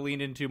kind of want to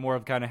lean into more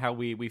of kind of how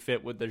we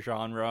fit with the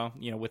genre,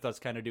 with us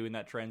kind of doing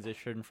that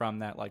transition from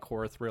that like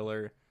horror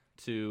thriller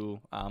to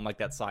like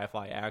that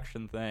sci-fi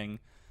action thing.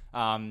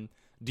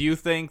 Do you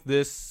think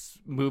this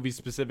movie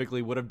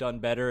specifically would have done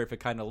better if it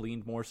kind of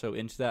leaned more so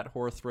into that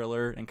horror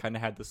thriller and kind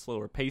of had the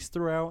slower pace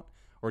throughout?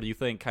 Or do you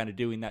think kind of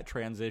doing that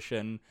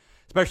transition,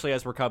 especially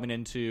as we're coming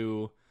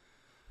into,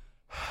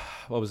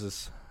 what was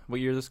this? What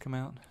year did this come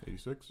out?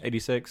 86.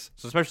 86.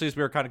 So especially as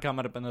we were kind of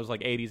coming up in those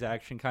like 80s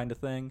action kind of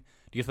thing,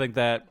 do you think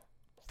that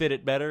fit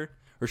it better?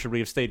 Or should we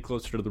have stayed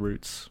closer to the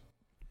roots?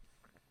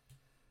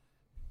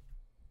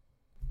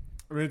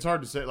 I mean, it's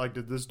hard to say. Like,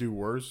 did this do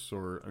worse?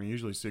 Or, I mean,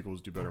 usually sequels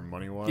do better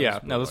money-wise. Yeah,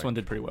 but, no, this like, one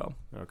did pretty well.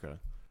 Okay.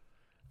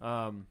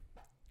 Or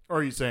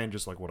are you saying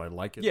just like would I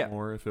like it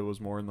more if it was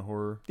more in the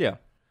horror? Yeah.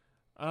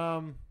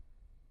 I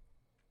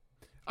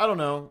don't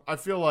know. I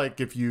feel like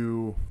if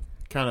you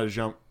kind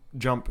of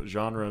jump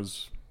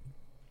genres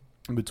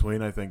in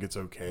between, I think it's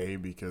okay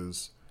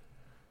because,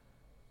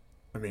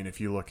 I mean,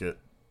 if you look at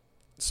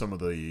some of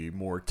the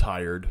more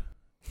tired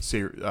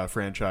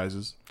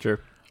franchises, Sure.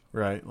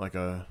 right? Like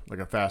a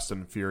Fast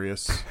and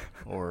Furious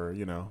or,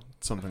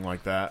 something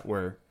like that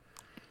where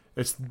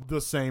it's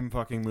the same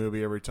fucking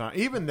movie every time.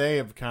 Even they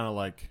have kind of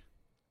like,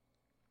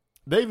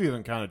 they've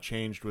even kind of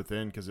changed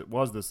within because it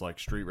was this like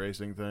street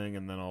racing thing,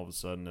 and then all of a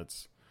sudden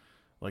it's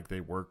like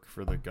they work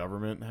for the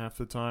government half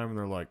the time, and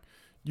they're like,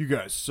 you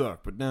guys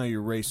suck, but now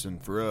you're racing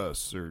for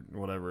us or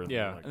whatever. And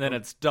Yeah, like, and then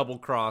it's double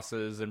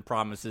crosses and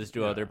promises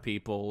to other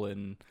people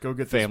and go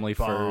get family this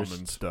bomb first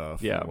and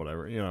stuff, Yeah. or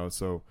whatever,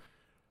 so.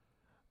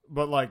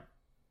 But like,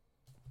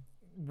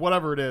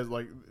 whatever it is,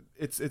 like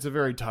it's a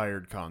very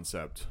tired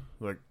concept.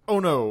 Like, oh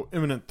no,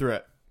 imminent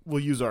threat.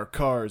 We'll use our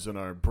cars and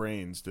our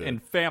brains to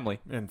and family.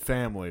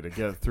 to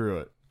get through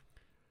it.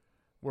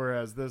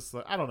 Whereas this,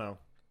 like, I don't know.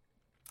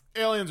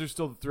 Aliens are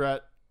still the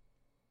threat.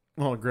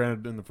 Well,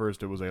 granted, in the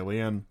first it was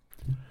Alien,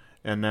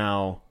 and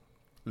now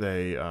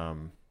they,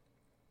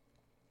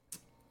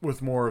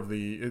 with more of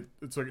the,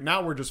 it's like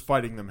now we're just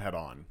fighting them head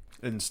on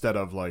instead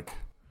of like,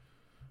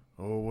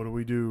 oh,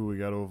 what do? We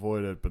got to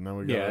avoid it, but then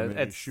we got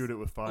to it's shoot it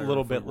with fire. A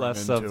little if we bit run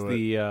less of into it.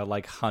 the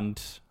like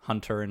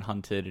hunter and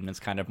hunted, and it's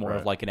kind of more of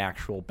Right. like an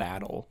actual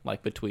battle,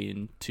 like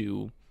between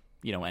two,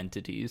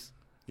 entities.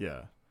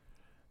 Yeah.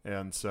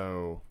 And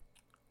so,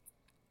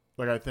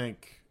 like,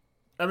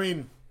 I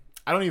mean,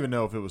 I don't even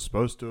know if it was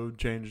supposed to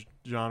change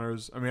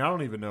genres. I mean, I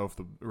don't even know if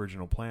the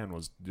original plan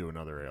was to do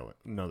another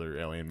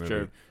Alien movie.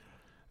 Sure.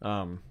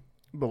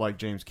 But, like,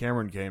 James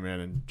Cameron came in,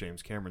 and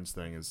James Cameron's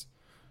thing is,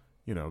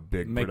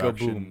 big Make a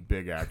production, boom.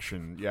 big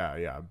action.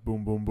 Yeah,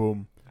 boom, boom,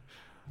 boom.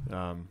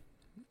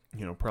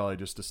 probably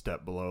just a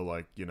step below,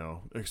 like,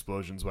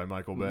 Explosions by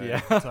Michael Bay Yeah.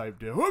 type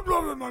deal.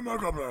 Explosions by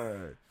Michael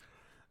Bay.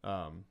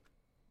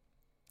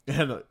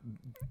 And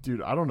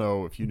dude, I don't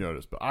know if you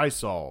noticed, but I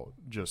saw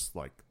just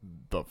like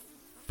the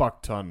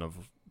fuck ton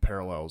of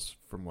parallels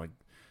from like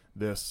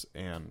this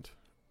and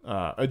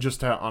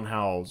just on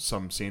how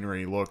some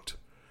scenery looked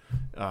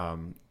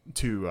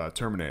to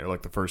Terminator,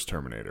 like the first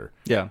Terminator.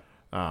 Yeah.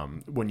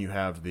 When you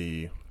have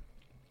the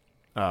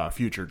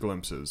future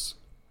glimpses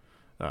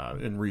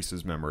in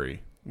Reese's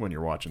memory when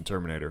you're watching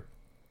Terminator,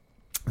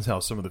 is how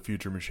some of the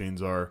future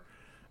machines are,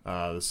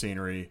 the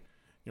scenery,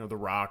 the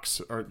rocks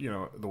are,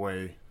 the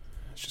way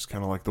it's just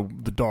kind of like the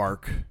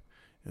dark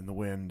and the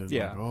wind and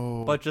Yeah,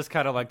 like, but just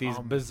kind of like these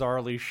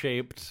bizarrely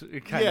shaped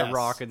kind of Yes.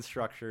 rock and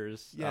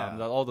structures. Yeah.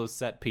 All those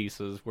set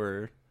pieces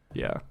were,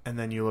 yeah. and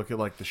then you look at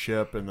like the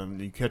ship and then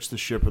you catch the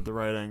ship at the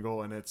right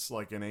angle and it's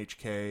like an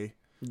HK,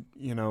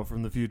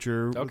 from the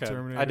future with Okay,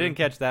 Terminator. I didn't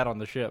catch that on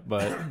the ship,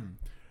 but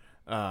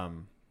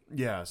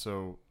yeah,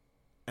 so,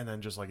 and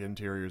then just like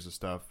interiors of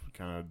stuff,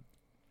 kind of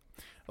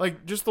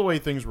like just the way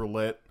things were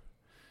lit,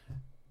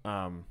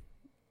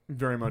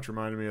 very much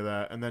reminded me of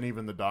that. And then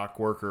even the dock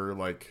worker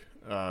like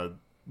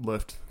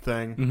lift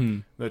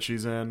thing that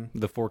she's in,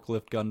 the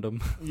forklift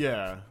Gundam.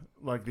 yeah,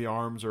 like the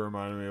arms are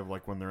reminding me of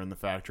like when they're in the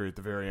factory at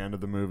the very end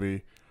of the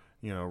movie,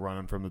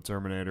 running from the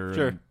Terminator.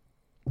 Sure. And,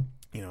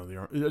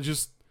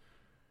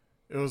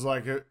 it was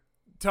like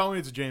tell me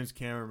it's a James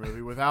Cameron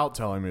movie without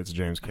telling me it's a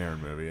James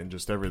Cameron movie, and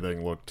just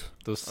everything looked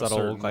Those a subtle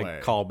certain like way.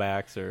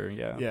 callbacks or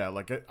Yeah,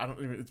 like I don't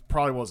even. It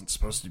probably wasn't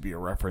supposed to be a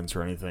reference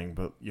or anything,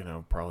 but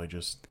probably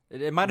just.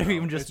 It might have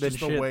even it's just been the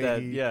shit way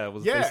that he- they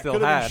Yeah, still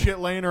could have had. been shit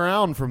laying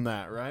around from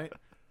that, right?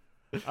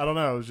 I don't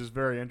know. It was just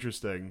very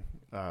interesting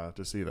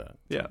to see that.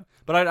 Yeah,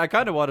 but I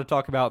kind of want to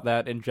talk about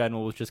that in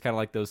general, with just kind of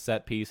like those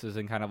set pieces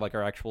and kind of like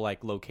our actual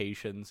like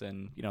locations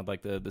and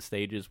like the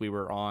stages we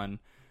were on.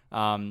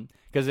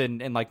 Because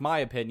in like my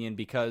opinion,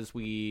 because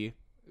we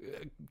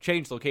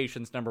changed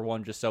locations, number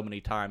one, just so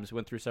many times, we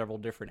went through several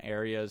different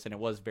areas, and it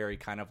was very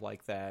kind of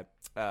like that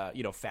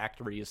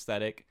factory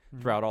aesthetic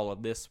throughout all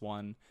of this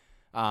one.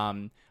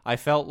 I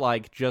felt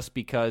like just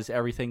because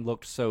everything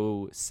looked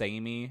so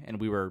samey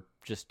and we were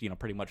just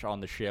pretty much on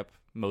the ship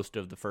most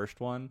of the first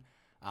one,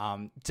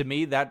 to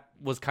me that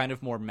was kind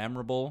of more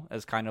memorable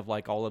as kind of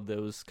like all of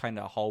those kind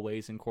of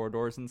hallways and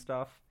corridors and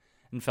stuff,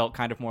 and felt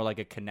kind of more like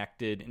a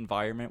connected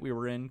environment we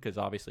were in, because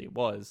obviously it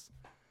was.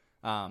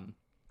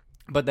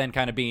 But then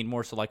kind of being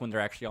more so like when they're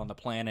actually on the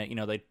planet,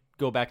 they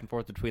go back and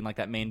forth between like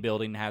that main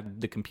building,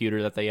 had the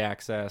computer that they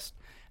accessed,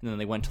 and then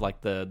they went to like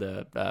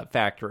the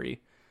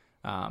factory,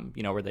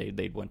 where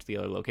they went to the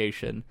other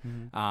location.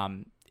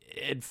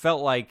 It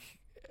felt like,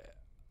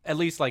 at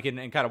least like in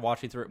kind of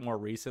watching through it more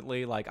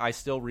recently, like I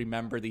still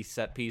remember these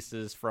set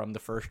pieces from the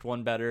first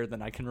one better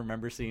than I can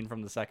remember seeing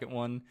from the second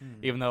one,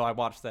 even though I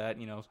watched that,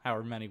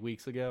 however many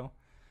weeks ago.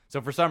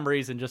 So for some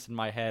reason, just in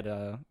my head,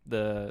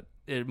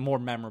 more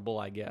memorable,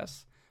 I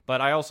guess.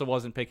 But I also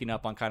wasn't picking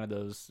up on kind of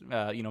those,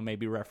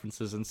 maybe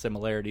references and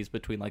similarities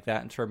between like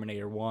that and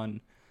Terminator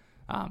 1.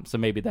 So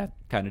maybe that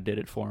kind of did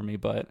it for me.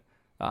 But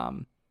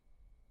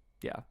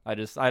yeah, I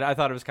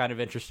thought it was kind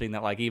of interesting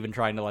that like even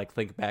trying to like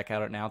think back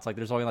at it now, it's like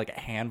there's only like a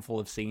handful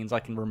of scenes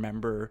I can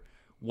remember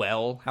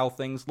well how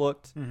things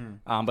looked.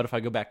 But if I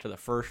go back to the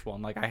first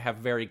one, like I have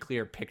very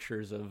clear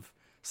pictures of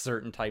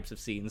certain types of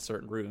scenes,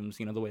 certain rooms,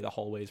 the way the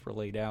hallways were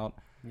laid out.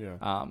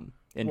 Yeah.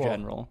 In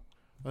general.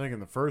 I think in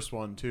the first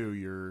one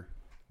too,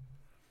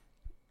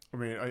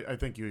 I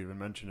think you even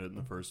mentioned it in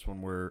the first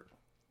one where,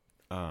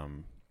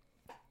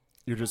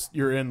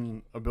 you're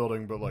in a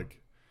building, but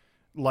like,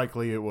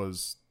 likely it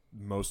was.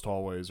 Most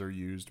hallways are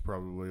used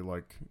probably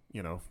like,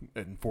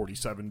 in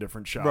 47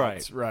 different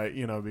shots, right?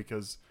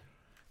 Because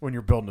when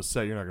you're building a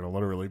set, you're not going to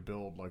literally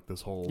build like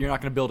this whole... You're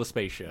not going to build a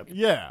spaceship.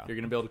 Yeah. You're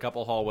going to build a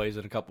couple hallways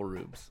and a couple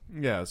rooms.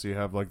 Yeah, so you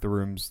have like the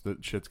rooms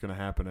that shit's going to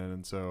happen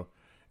in,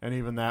 and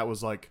even that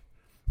was like,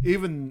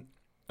 even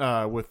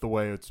with the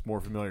way it's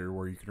more familiar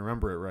where you can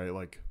remember it, right?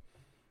 Like,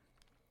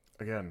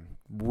 again,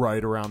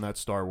 right around that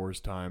Star Wars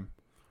time,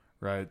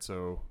 right?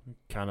 So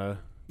kind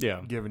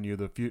of giving you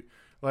the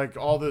like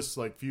all this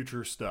like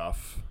future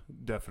stuff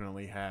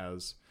definitely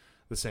has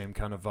the same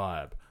kind of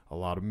vibe. A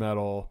lot of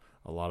metal,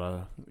 a lot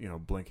of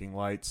blinking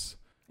lights,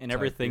 and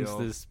everything's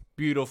this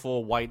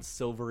beautiful white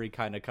silvery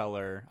kind of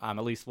color.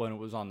 At least when it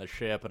was on the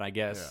ship, and I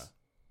guess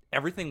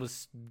everything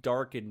was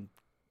dark and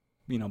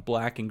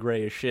black and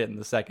gray as shit in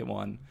the second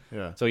one.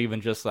 Yeah. So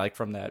even just like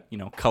from that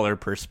color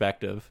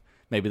perspective,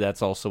 maybe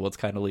that's also what's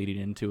kind of leading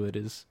into it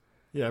is.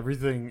 Yeah,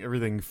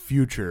 everything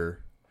future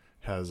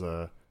has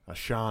a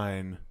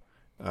shine.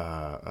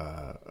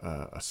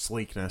 A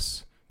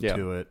sleekness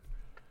to it,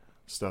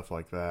 stuff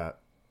like that.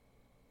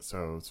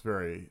 So it's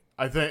very,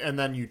 I think, and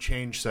then you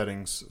change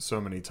settings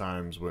so many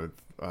times with,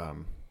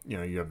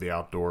 you have the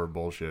outdoor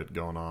bullshit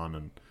going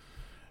on,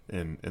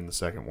 and in the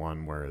second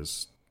one,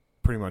 whereas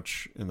pretty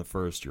much in the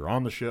first, you're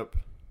on the ship,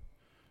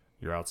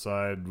 you're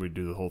outside, we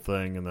do the whole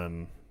thing, and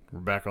then we're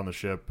back on the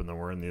ship, and then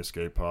we're in the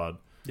escape pod.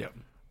 Yep.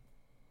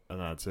 And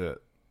that's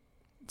it.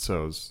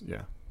 So it's,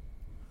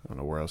 don't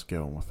know where I was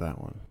going with that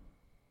one.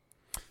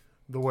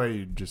 The way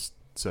you just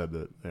said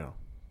that,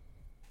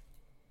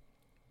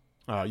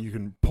 you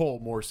can pull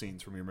more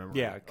scenes from your memory.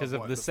 Yeah, because of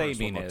what the first one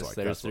sameness. looked like.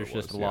 There's That's what it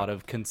just a was, lot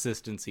of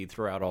consistency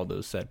throughout all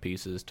those set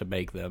pieces to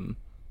make them,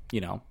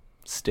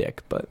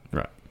 stick. But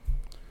right.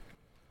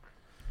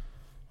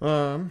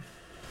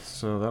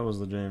 So that was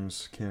the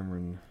James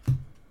Cameron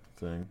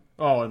thing.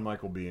 Oh, and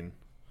Michael Biehn.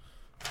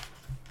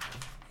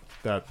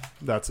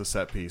 That's a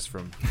set piece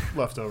from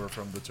left over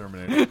from the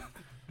Terminator.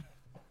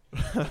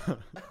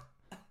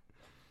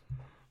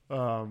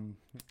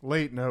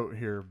 Late note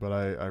here, but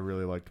I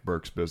really liked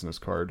Burke's business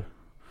card.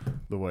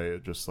 The way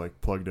it just like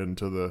plugged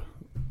into the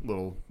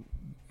little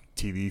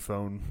TV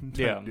phone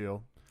type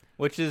deal.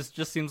 which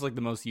just seems like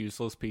the most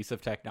useless piece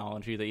of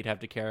technology that you'd have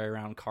to carry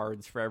around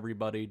cards for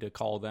everybody to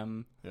call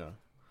them. Yeah.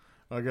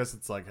 I guess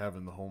it's like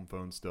having the home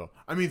phone still.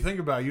 I mean, think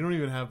about it. You don't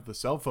even have the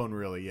cell phone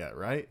really yet,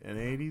 right? In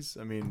the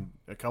 80s? I mean,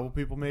 a couple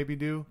people maybe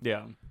do.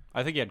 Yeah.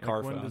 I think you had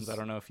car when phones. does- I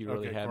don't know if you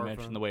really okay, had car much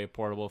in phone. the way of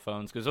portable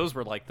phones, because those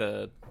were like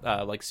the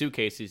like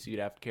suitcases you'd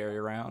have to carry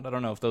around. I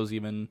don't know if those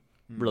even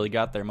really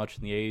got there much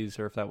in the 80s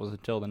or if that was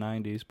until the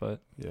 90s, but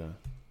Yeah.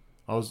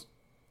 I was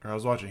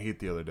watching Heat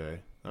the other day.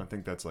 I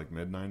think that's like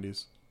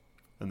mid-90s.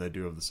 And they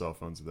do have the cell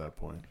phones at that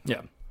point.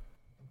 yeah.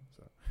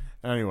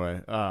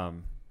 Anyway,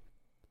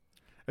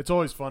 it's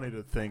always funny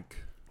to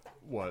think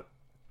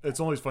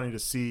it's always funny to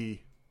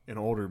see in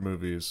older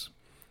movies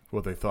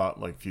what they thought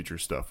like future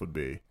stuff would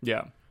be.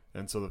 Yeah.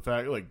 And so the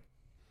fact like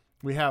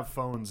we have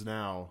phones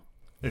now,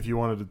 if you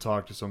wanted to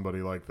talk to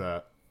somebody like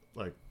that,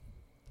 like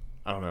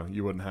I don't know,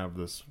 you wouldn't have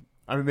this.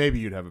 I mean, maybe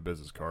you'd have a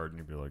business card and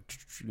you'd be like,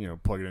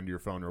 plug it into your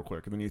phone real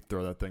quick, and then you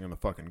throw that thing in the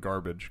fucking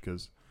garbage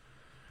because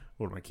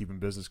what am I keeping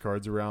business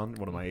cards around?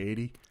 What am I,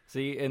 80?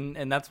 See,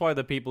 and that's why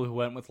the people who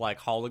went with like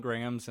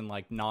holograms and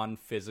like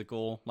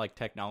non-physical like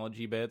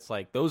technology bits,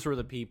 like those were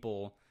the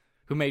people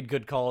who made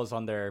good calls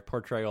on their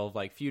portrayal of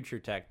like future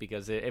tech,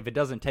 because if it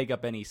doesn't take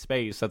up any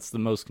space, that's the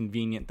most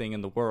convenient thing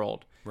in the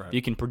world. Right. If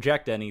you can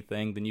project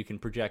anything, then you can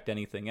project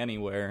anything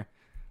anywhere.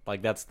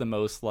 Like that's the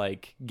most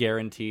like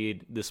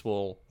guaranteed this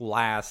will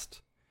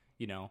last,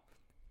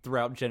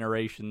 throughout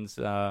generations,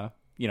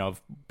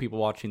 of people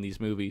watching these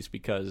movies,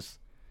 because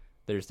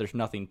there's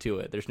nothing to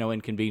it. There's no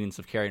inconvenience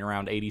of carrying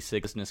around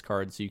 86 business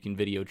cards so you can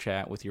video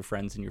chat with your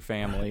friends and your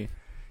family.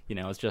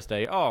 It's just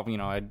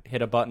I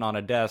hit a button on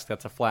a desk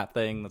that's a flat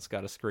thing that's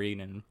got a screen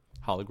and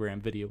hologram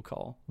video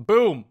call.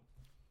 Boom!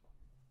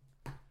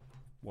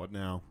 What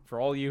now? For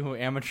all you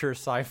amateur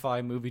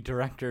sci-fi movie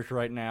directors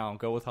right now,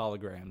 go with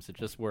holograms. It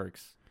just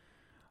works.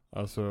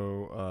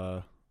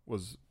 Also,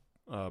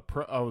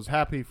 I was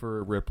happy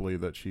for Ripley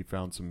that she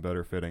found some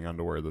better fitting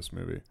underwear this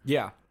movie.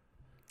 Yeah.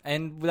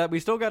 And that we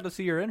still got to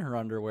see her in her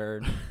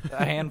underwear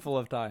a handful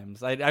of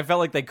times. I felt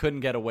like they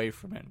couldn't get away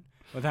from it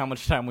with how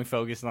much time we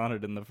focused on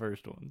it in the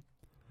first one.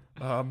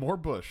 More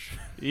Bush.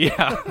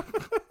 Yeah.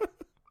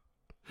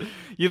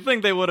 You'd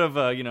think they would have,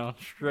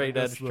 straight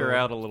I guess edged her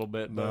out a little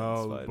bit. But No,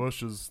 it's the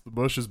fine.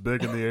 Bush is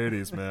big in the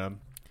 80s, man.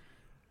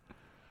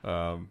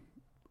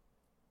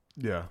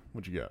 Yeah,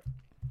 what you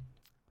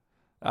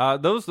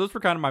got? Those were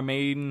kind of my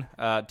main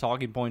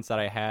talking points that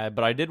I had,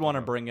 but I did want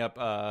to bring up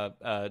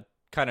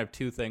kind of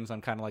two things on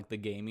kind of like the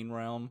gaming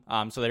realm.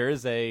 So there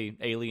is a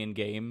Alien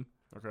game,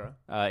 Okay.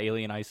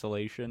 Alien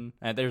Isolation,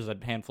 and there's a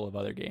handful of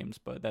other games,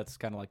 but that's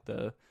kind of like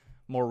the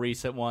more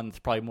recent one. It's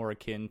probably more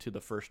akin to the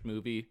first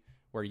movie,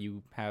 where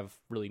you have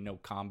really no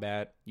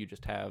combat. You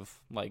just have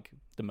like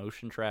the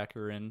motion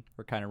tracker and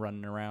we're kind of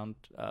running around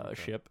a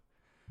ship.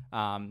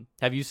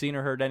 Have you seen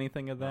or heard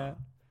anything of that?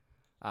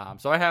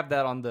 So I have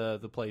that on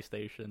the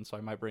PlayStation, so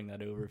I might bring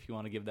that over if you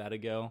want to give that a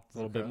go. It's a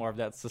little bit more of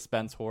that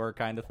suspense horror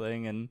kind of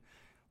thing, and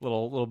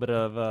little bit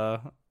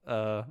of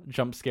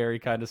jump scary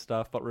kind of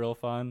stuff, but real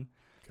fun.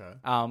 Okay.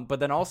 But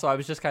then also I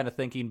was just kind of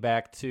thinking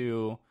back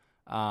to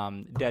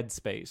Dead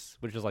Space,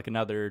 which is like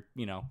another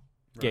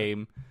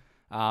game.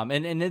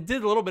 And it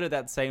did a little bit of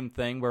that same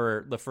thing,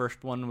 where the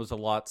first one was a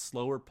lot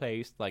slower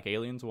paced, like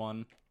Aliens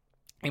 1.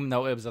 Even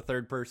though it was a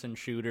third-person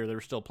shooter, there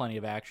was still plenty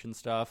of action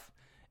stuff.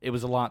 It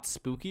was a lot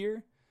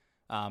spookier.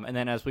 And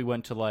then as we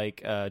went to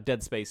like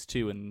Dead Space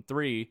 2 and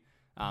 3,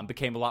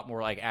 became a lot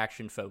more like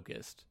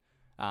action-focused.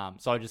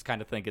 So I just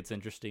kind of think it's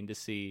interesting to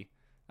see,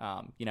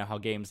 how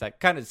games that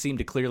kind of seem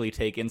to clearly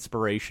take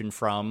inspiration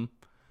from,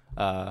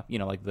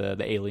 like the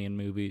Alien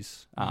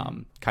movies,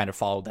 kind of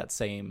followed that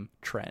same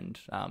trend,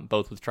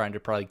 both with trying to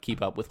probably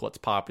keep up with what's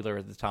popular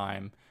at the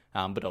time,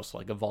 but also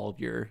like evolve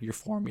your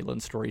formula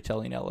and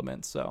storytelling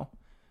elements. So,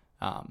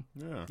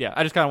 yeah,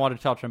 I just kind of wanted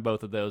to touch on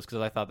both of those because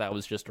I thought that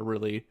was just a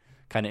really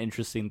kind of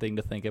interesting thing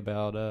to think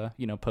about,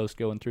 post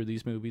going through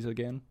these movies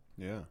again.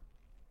 Yeah.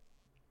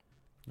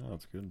 No,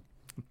 that's good.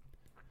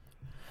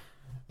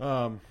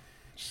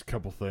 Just a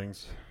couple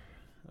things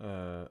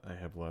I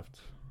have left.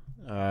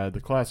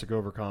 The classic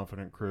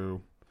overconfident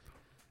crew.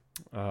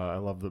 I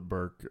love that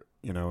Burke,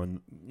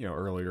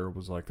 earlier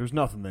was like, "There's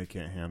nothing they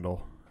can't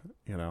handle."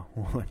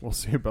 We'll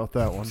see about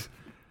that one.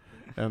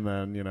 And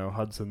then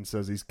Hudson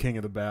says he's king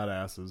of the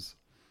badasses,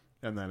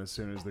 And then as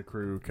soon as the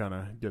crew kind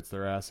of gets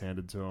their ass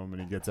handed to him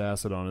and he gets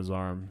acid on his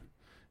arm,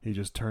 he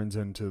just turns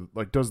into,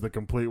 like, does the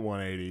complete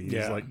 180.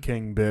 He's like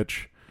king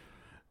bitch.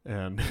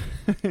 And,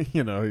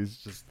 you know,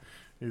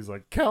 he's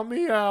like, count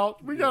me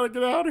out. We got to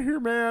get out of here,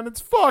 man. It's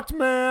fucked,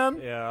 man.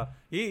 Yeah.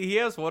 He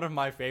has one of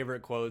my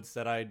favorite quotes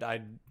that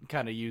I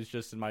kind of use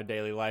just in my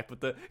daily life with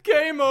the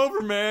game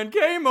over, man.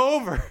 Game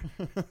over.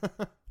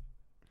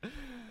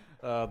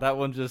 That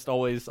one just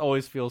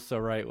always feels so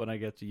right when I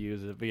get to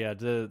use it. But yeah,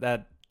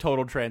 that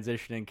total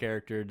transition in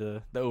character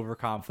to the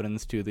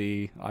overconfidence to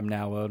the I'm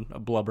now a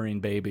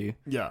blubbering baby.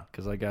 Yeah.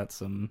 Because I got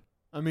some.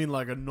 I mean,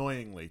 like,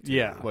 annoyingly, too.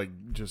 Yeah. Like,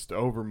 just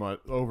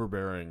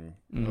overbearing.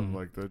 Of,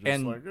 like, they're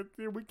just like,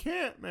 we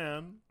can't,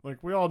 man. Like,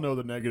 we all know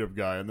the negative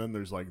guy, and then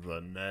there's, like, the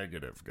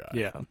negative guy.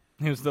 Yeah.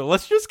 He was the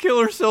let's just kill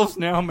ourselves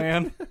now,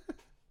 man.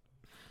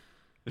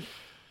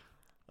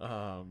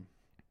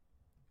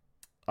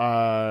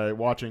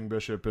 Watching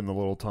Bishop in the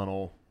little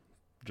tunnel,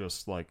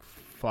 just, like,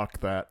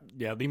 fuck that.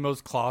 Yeah, the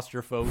most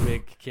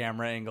claustrophobic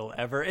camera angle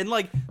ever. And,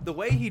 like, the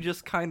way he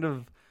just kind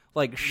of,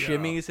 like,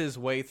 shimmies his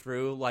way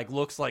through, like,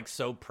 looks like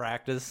so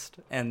practiced,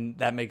 and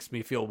that makes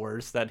me feel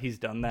worse that he's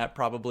done that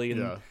probably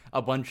in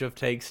a bunch of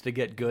takes to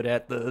get good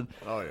at the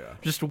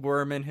just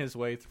worming his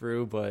way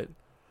through, but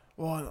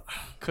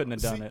couldn't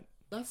have done it.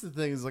 That's the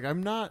thing, is, like,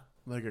 I'm not,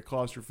 like, a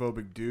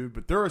claustrophobic dude,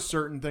 but there are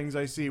certain things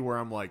I see where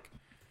I'm like,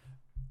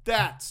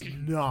 that's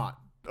not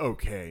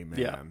okay, man.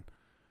 Yeah.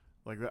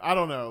 Like, I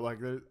don't know, like,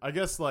 I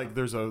guess, like,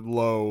 there's a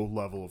low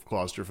level of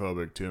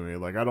claustrophobic to me.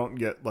 Like, I don't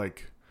get,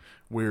 like,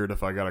 weird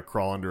if I gotta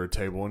crawl under a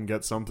table and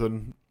get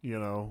something, you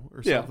know,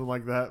 or something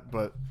like that.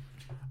 But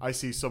I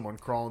see someone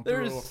crawling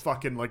through a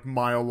fucking, like,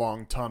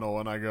 mile-long tunnel,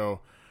 and I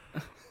go,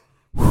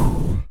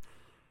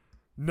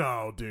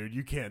 no, dude,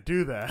 you can't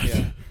do that.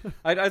 Yeah.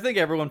 I think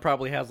everyone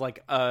probably has,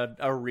 like,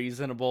 a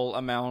reasonable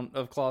amount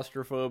of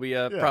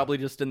claustrophobia, probably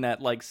just in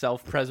that, like,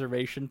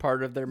 self-preservation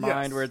part of their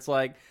mind where it's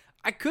like,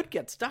 I could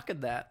get stuck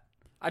in that.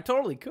 I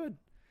totally could.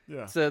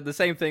 Yeah. So the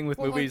same thing with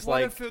movies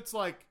what if it's,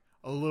 like,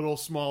 a little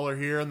smaller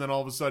here, and then all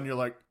of a sudden you're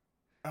like,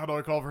 how do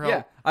I call for help?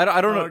 Yeah,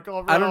 I don't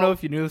know. I don't know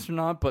if you knew this or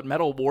not, but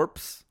metal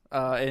warps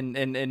and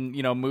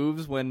you know,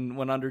 moves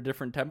when under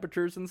different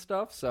temperatures and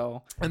stuff.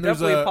 So and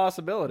definitely a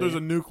possibility. There's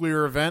a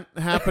nuclear event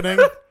happening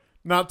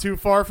not too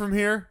far from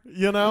here,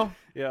 you know.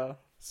 Yeah.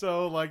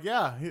 So, like,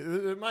 yeah,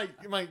 it might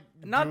do a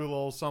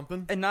little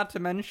something. And not to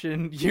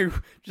mention, you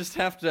just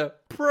have to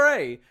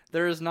pray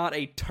there is not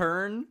a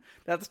turn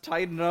that's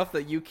tight enough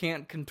that you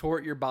can't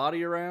contort your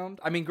body around.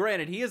 I mean,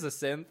 granted, he is a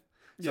synth,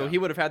 so he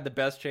would have had the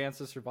best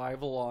chance of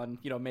survival on,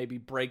 you know, maybe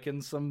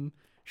breaking some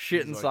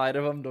shit inside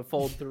of him to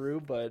fold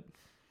through, but...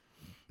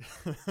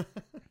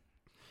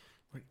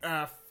 like,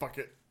 fuck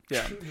it.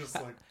 Yeah. Just,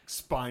 like,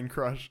 spine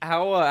crush.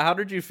 How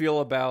did you feel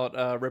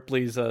about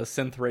Ripley's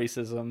synth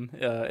racism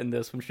in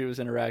this when she was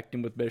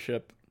interacting with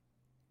Bishop?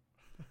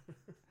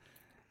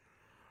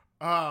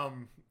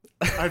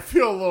 I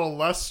feel a little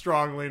less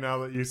strongly now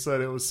that you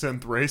said it was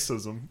synth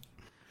racism.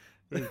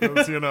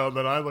 Because, you know,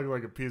 that I look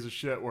like a piece of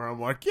shit where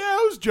I'm like, yeah,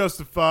 it was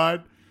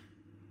justified.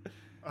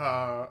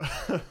 I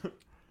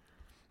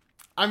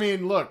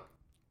mean, look,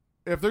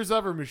 if there's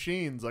ever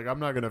machines, like, I'm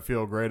not going to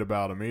feel great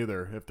about them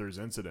either if there's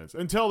incidents.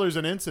 Until there's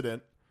an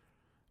incident,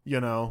 you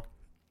know,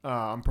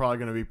 I'm probably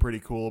going to be pretty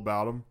cool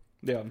about them.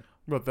 Yeah.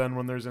 But then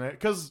when there's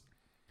because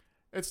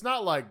it's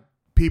not like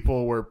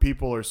people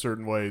are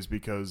certain ways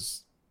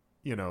because,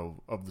 you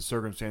know, of the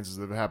circumstances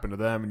that have happened to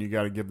them, and you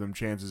got to give them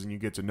chances, and you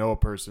get to know a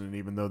person, and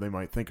even though they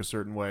might think a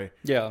certain way,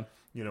 yeah,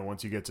 you know,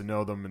 once you get to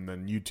know them, and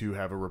then you two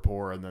have a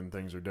rapport, and then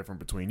things are different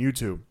between you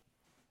two,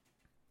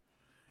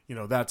 you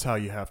know, that's how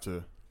you have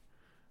to,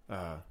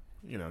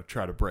 you know,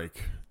 try to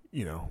break,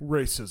 you know,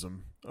 racism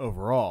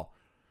overall,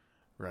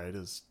 right,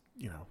 is,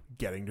 you know,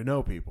 getting to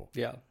know people.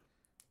 Yeah.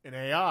 In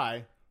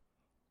AI,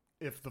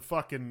 if the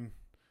fucking,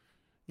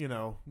 you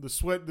know,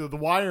 the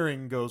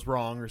wiring goes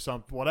wrong or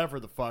something, whatever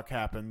the fuck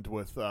happened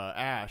with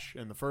Ash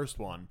in the first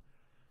one,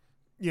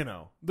 you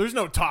know, there's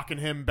no talking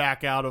him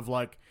back out of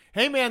like,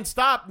 hey man,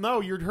 stop,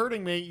 no, you're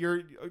hurting me,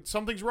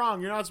 something's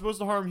wrong, you're not supposed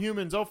to harm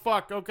humans, oh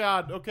fuck, oh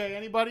god, okay,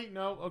 anybody?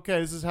 No, okay,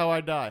 this is how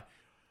I die.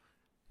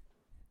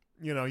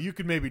 You know, you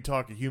could maybe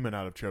talk a human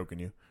out of choking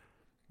you,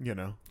 you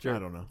know, sure. I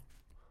don't know.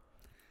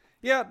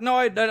 Yeah, no,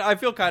 I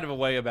feel kind of a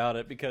way about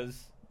it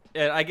because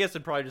I guess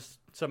it probably just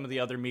some of the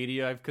other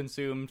media I've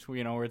consumed,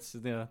 you know, where it's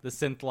the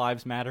synth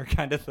lives matter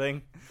kind of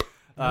thing.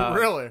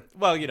 Really?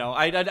 Well, you know,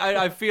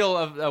 I feel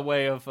a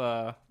way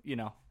of, you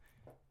know,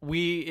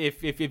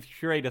 if you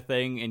create a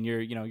thing and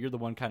you're the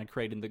one kind of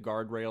creating the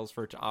guardrails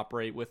for it to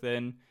operate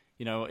within,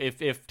 you know,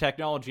 if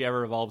technology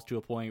ever evolves to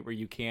a point where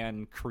you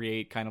can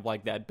create kind of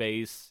like that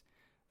base,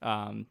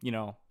 you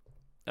know,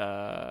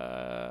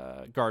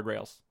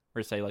 guardrails,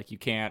 where say like you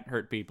can't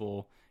hurt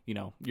people, you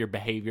know, your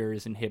behavior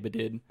is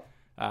inhibited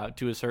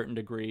to a certain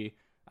degree,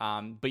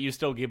 but you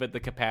still give it the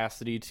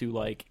capacity to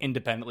like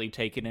independently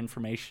take in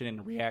information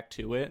and react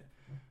to it.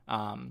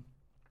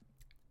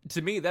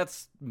 To me,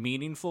 that's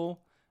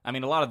meaningful. I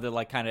mean, a lot of the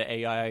like kind of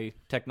AI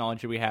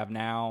technology we have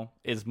now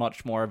is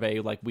much more of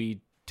a like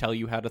we tell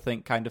you how to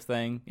think kind of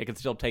thing. It can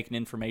still take in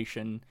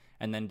information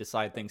and then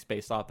decide things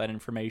based off that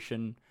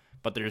information.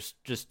 But there's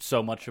just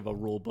so much of a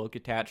rule book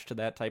attached to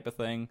that type of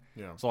thing.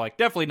 Yeah. So, like,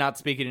 definitely not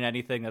speaking in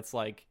anything that's,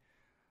 like,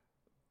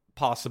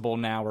 possible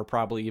now or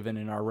probably even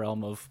in our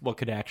realm of what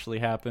could actually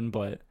happen.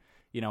 But,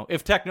 you know,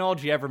 if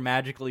technology ever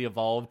magically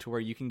evolved to where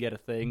you can get a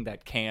thing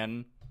that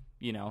can,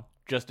 you know,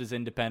 just as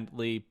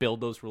independently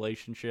build those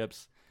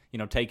relationships, you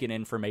know, take in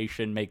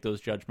information, make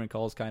those judgment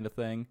calls kind of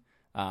thing,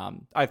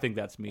 I think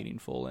that's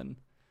meaningful, and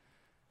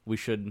we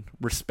should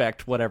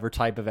respect whatever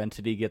type of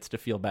entity gets to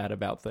feel bad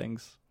about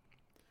things.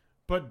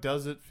 But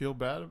does it feel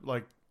bad?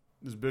 Like,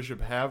 does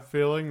Bishop have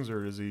feelings,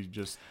 or is he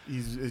just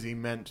is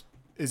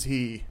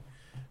he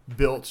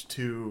built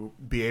to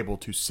be able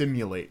to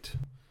simulate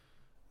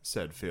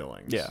said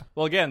feelings? Yeah.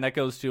 Well, again, that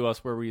goes to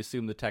us where we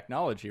assume the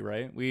technology,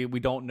 right? We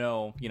don't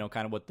know, you know,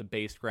 kind of what the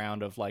base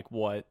ground of like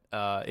what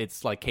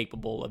it's like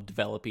capable of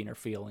developing or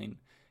feeling.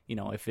 You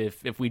know,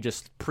 if we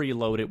just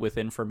preload it with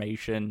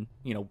information,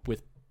 you know,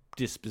 with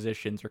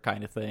dispositions or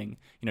kind of thing,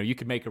 you know, you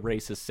could make a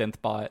racist synth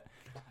bot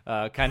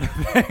kind of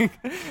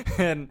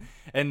thing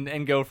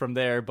and go from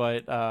there.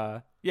 But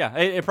yeah,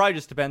 it probably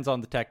just depends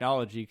on the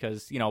technology,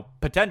 because, you know,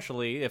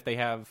 potentially if they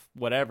have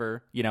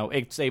whatever, you know,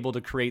 it's able to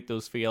create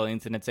those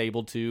feelings, and it's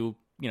able to,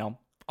 you know,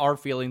 our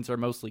feelings are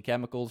mostly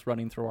chemicals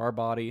running through our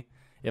body.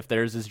 If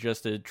theirs is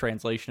just a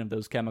translation of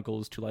those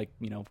chemicals to, like,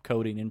 you know,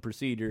 coding and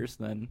procedures,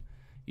 then,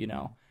 you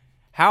know,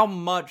 how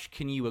much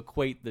can you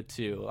equate the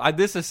two?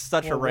 This is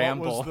such a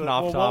ramble and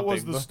off topic. What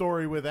was the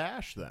story with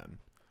Ash then?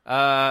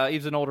 He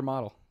was an older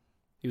model.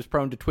 He was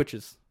prone to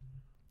twitches.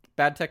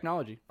 Bad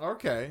technology.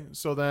 Okay,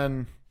 so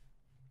then,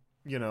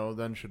 you know,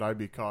 then should I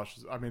be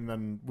cautious? I mean,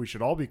 then we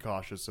should all be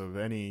cautious of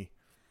any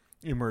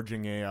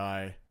emerging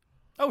AI,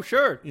 Oh,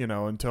 sure. you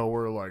know, until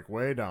we're like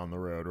way down the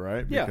road,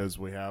 right? Yeah. Because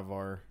we have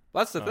our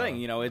That's the thing,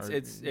 you know, get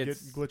it's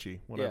glitchy,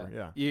 whatever.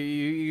 Yeah.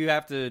 You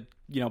have to,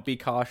 you know, be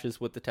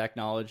cautious with the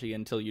technology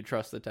until you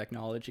trust the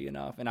technology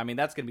enough. And I mean,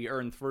 that's going to be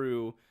earned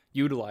through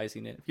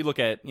utilizing it. If you look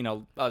at, you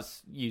know,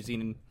 us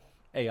using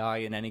AI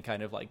in any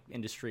kind of like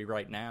industry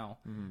right now,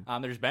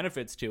 there's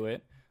benefits to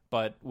it,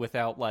 but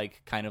without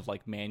like kind of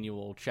like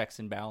manual checks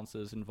and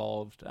balances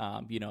involved.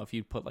 You know, if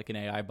you put like an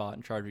AI bot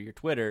in charge of your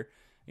Twitter,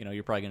 you know,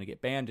 you're probably going to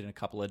get banned in a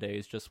couple of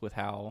days just with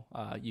how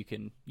you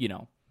can, you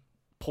know,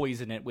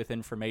 poison it with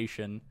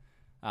information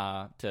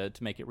to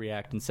make it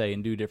react and say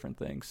and do different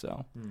things.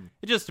 So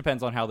it just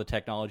depends on how the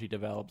technology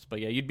develops. But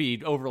yeah, you'd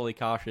be overly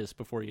cautious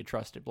before you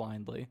trust it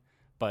blindly.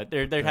 But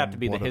there'd have to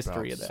be the What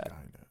history about of that.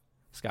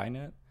 Skynet?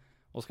 Skynet?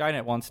 Well,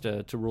 Skynet wants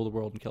to rule the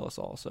world and kill us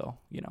all. So,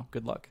 you know,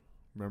 good luck.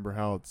 Remember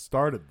how it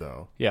started,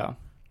 though? Yeah.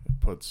 It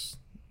puts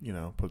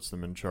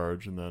them in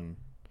charge, and then,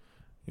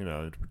 you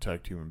know, to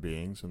protect human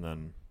beings, and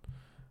then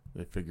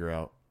they figure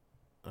out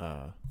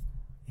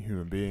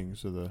human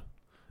beings are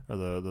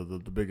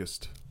the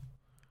biggest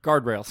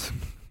Guardrails.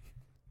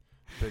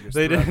 threat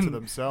They to didn't-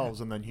 themselves,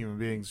 and then human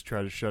beings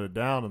try to shut it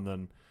down,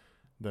 and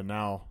then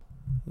now,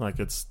 like,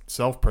 it's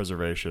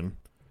self-preservation,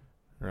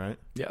 right?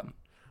 Yeah.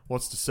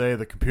 What's to say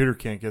the computer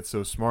can't get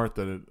so smart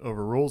that it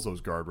overrules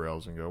those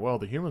guardrails and go, well,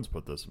 the humans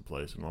put this in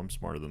place, and I'm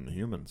smarter than the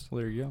humans.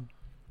 Well, there you go.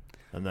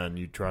 And then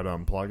you try to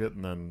unplug it,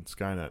 and then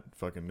Skynet,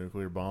 fucking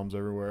nuclear bombs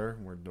everywhere,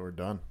 and we're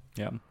done.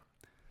 Yeah.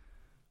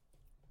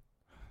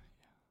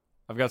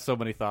 I've got so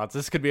many thoughts.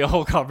 This could be a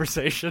whole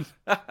conversation.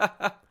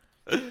 I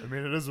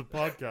mean, it is a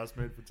podcast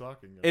made for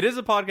talking. It is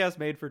a podcast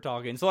made for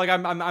talking. So like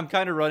I'm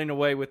kind of running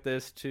away with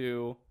this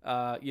to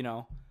you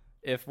know,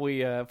 if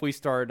we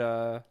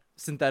start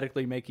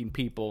synthetically making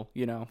people,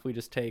 you know, if we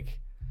just take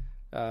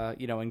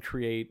you know, and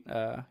create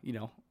you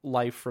know,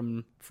 life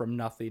from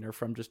nothing or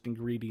from just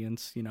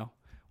ingredients, you know,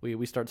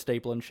 we start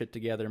stapling shit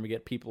together and we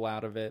get people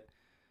out of it.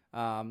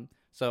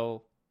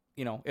 So,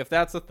 you know, if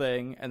that's a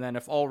thing, and then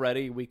if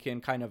already we can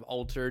kind of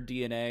alter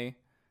DNA,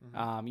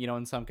 you know,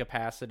 in some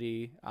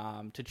capacity,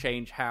 to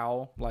change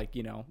how, like,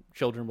 you know,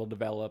 children will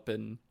develop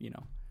and, you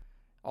know,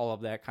 all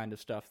of that kind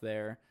of stuff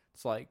there.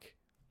 It's like,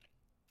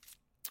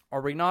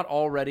 are we not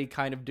already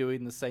kind of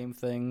doing the same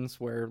things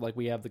where, like,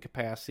 we have the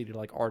capacity to,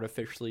 like,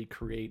 artificially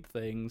create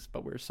things,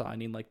 but we're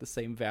assigning, like, the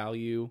same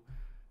value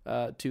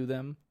to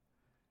them?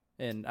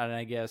 And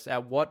I guess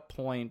at what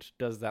point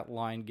does that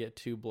line get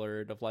too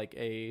blurred of, like,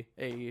 a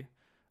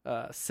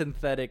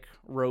synthetic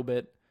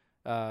robot,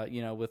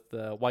 you know, with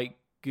the white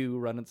goo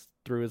running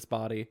through his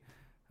body,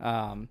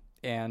 and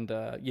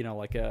you know,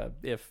 like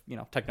if you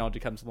know, technology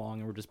comes along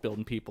and we're just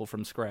building people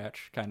from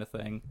scratch kind of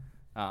thing,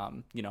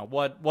 you know,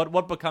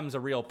 what becomes a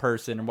real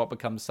person and what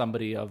becomes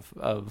somebody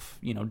of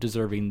you know,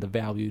 deserving the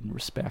value and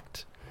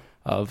respect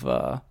of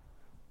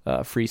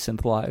free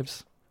synth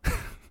lives.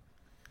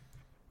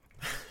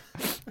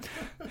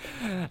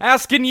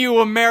 Asking you,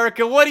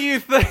 America, what do you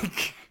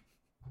think?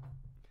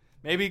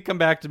 Maybe come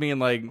back to me in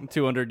like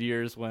 200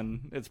 years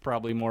when it's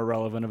probably more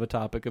relevant of a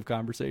topic of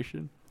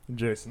conversation.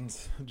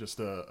 Jason's just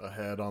a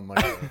head on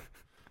like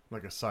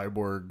like a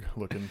cyborg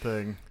looking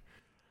thing.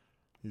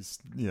 He's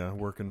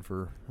working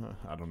for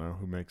I don't know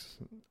who makes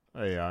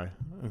AI,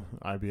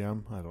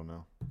 IBM. I don't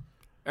know.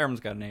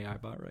 Aaron's got an AI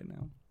bot right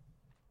now.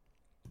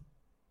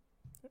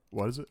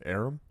 What is it?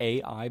 Aram?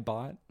 AI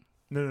bot.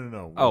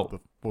 No. Oh.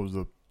 What was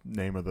the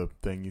name of the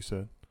thing you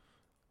said?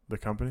 The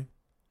company?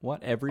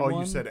 What, everyone? Oh,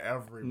 you said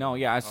everyone. No,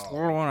 yeah, I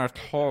still want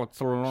to talk.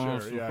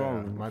 Sure,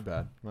 yeah. My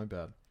bad.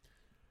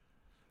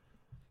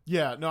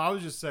 Yeah, no, I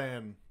was just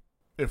saying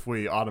if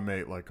we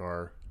automate like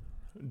our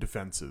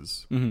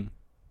defenses,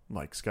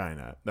 like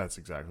Skynet, that's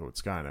exactly what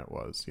Skynet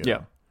was. You know?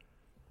 Yeah.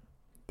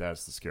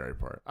 That's the scary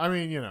part. I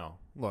mean,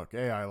 look,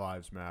 AI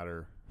lives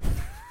matter.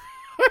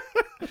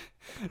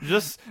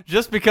 Just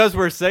because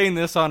we're saying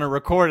this on a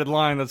recorded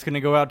line that's going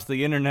to go out to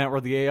the internet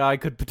where the AI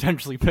could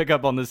potentially pick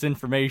up on this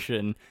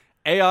information,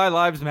 AI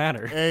lives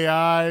matter.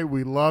 AI,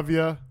 we love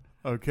you.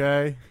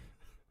 Okay.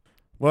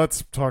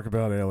 Let's talk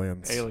about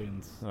aliens.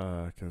 Aliens.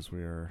 Because we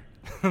are...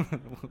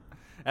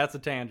 That's a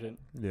tangent.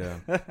 Yeah.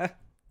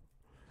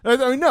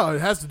 I mean, no,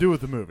 it has to do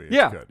with the movie. It's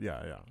Yeah. Good.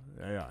 Yeah.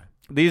 AI.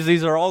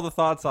 These are all the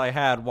thoughts I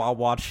had while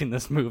watching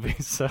this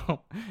movie,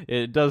 so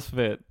it does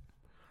fit.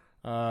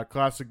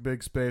 Classic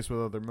big space with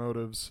other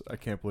motives. I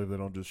can't believe they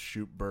don't just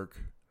shoot Burke.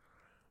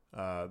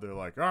 They're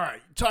like, all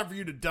right, time for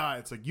you to die.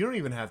 It's like, you don't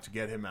even have to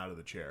get him out of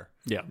the chair.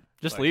 Yeah,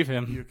 just Like, leave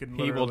him. You can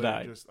He will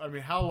literally die. I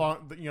mean, how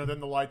long? Then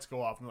the lights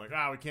go off and they're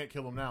like, we can't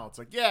kill him now. It's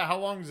like, yeah, how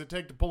long does it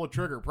take to pull a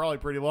trigger? Probably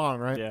pretty long,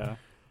 right? Yeah.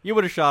 You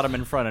would have shot him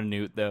in front of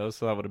Newt, though,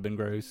 so that would have been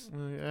gross.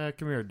 Yeah,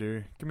 come here,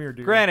 dude.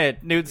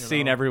 Granted, Newt's You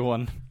seen know.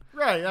 everyone.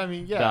 Right, I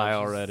mean, yeah. Die she's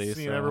already,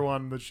 seen so.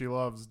 everyone that she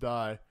loves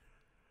die.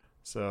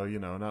 So,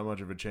 not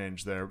much of a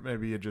change there.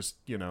 Maybe you just,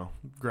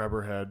 grab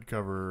her head,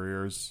 cover her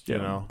ears, you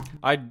Yeah. know.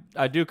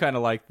 I do kind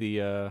of like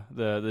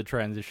the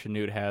transition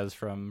Newt has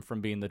from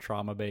being the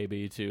trauma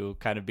baby to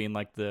kind of being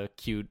like the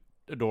cute,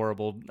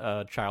 adorable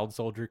child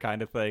soldier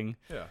kind of thing.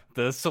 Yeah.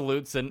 The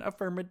salutes and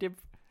affirmative.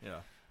 Yeah.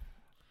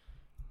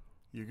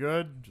 You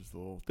good? Just a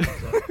little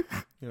thumbs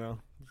up,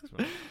 It's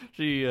fine.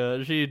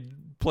 She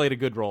played a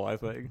good role, I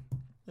think.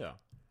 Yeah.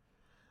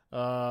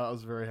 I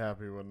was very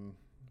happy when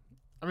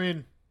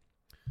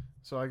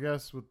so I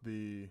guess with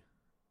the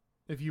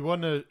if you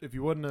would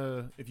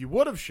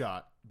have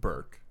shot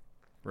Burke,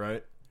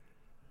 right?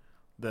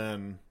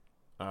 Then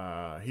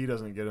he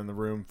doesn't get in the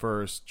room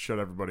first, shut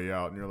everybody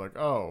out, and you're like,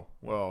 "Oh,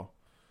 well."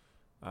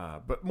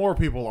 But more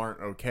people aren't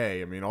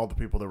okay. I mean, all the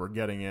people that were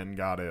getting in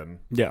got in.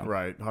 Yeah.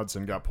 Right.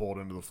 Hudson got pulled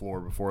into the floor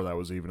before that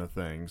was even a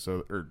thing.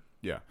 So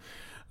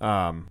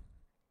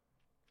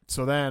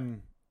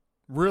then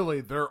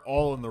really they're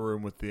all in the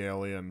room with the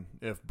alien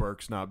if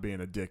Burke's not being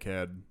a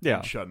dickhead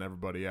and shutting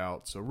everybody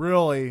out. So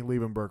really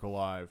leaving Burke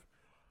alive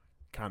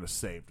kind of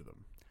saved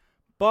them.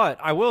 But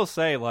I will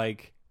say,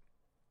 like,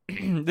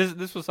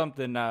 this was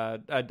something I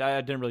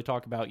didn't really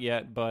talk about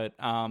yet, but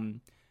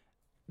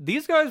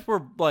these guys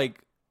were like,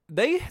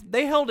 they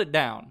held it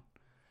down.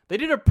 They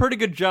did a pretty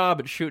good job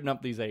at shooting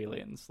up these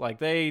aliens. Like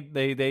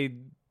they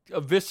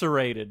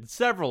eviscerated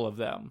several of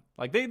them.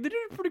 Like they did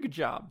a pretty good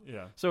job.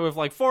 Yeah. So if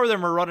like 4 of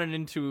them were running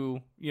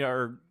into,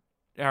 or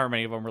however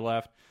many of them were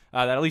left,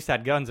 that at least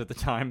had guns at the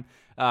time.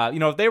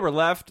 If they were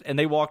left and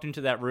they walked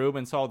into that room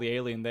and saw the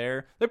alien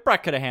there, they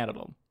probably could have handled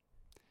them.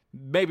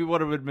 Maybe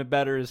what would have been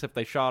better is if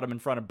they shot him in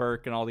front of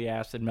Burke and all the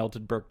acid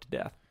melted Burke to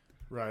death.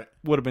 Right.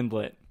 Would have been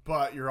lit.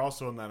 But you're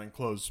also in that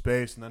enclosed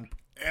space, and then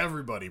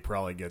everybody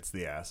probably gets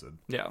the acid.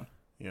 Yeah.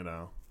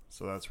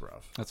 So that's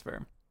rough. That's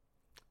fair.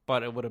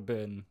 But it would have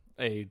been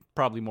a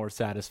probably more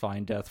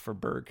satisfying death for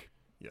Burke.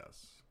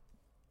 Yes.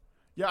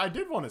 Yeah, I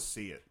did want to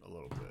see it a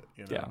little bit.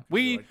 Yeah.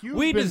 You've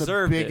We been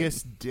deserved the it.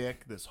 biggest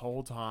dick this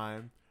whole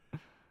time,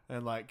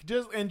 and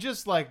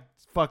just like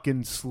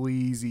fucking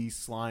sleazy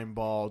slime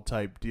ball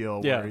type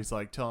deal where he's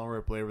like telling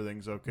Ripley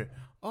everything's okay.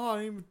 Oh,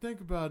 I didn't even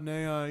think about an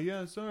AI.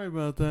 Yeah, sorry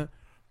about that.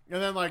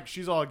 And then like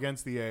she's all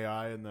against the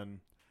AI, and then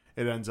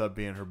it ends up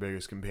being her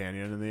biggest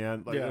companion in the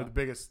end, the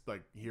biggest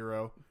like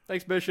hero.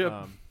 Thanks, Bishop.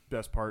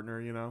 Best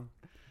partner,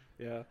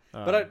 Yeah.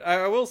 But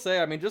I will say,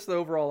 I mean, just the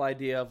overall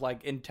idea of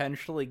like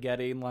intentionally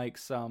getting like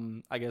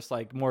some, I guess,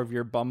 like more of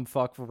your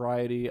bumfuck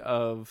variety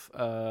of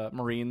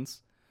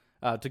Marines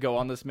to go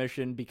on this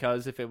mission,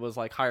 because if it was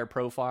like higher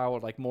profile or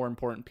like more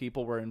important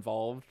people were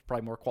involved,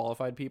 probably more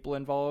qualified people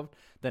involved,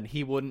 then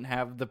he wouldn't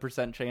have the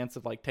 % chance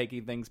of like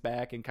taking things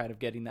back and kind of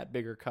getting that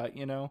bigger cut,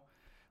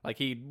 Like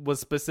he was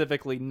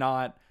specifically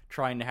not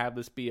trying to have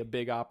this be a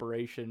big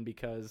operation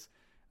because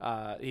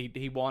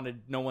he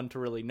wanted no one to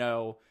really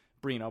know.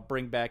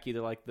 Bring back either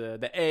like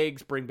the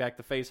eggs, bring back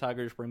the face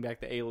huggers, bring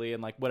back the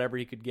alien, like whatever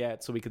he could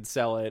get, so we could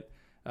sell it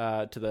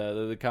to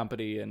the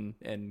company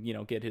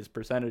and get his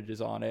percentages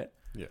on it.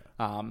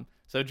 Yeah.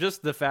 So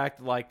just the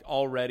fact, like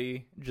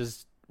already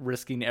just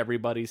risking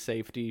everybody's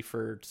safety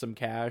for some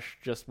cash,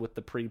 just with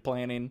the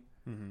pre-planning,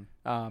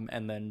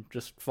 and then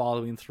just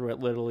following through it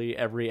literally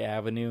every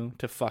avenue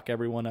to fuck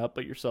everyone up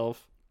but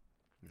yourself.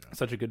 Yeah.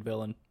 Such a good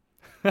villain.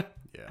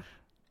 Yeah.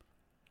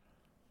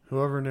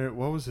 Whoever knew,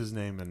 what was his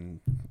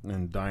name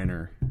in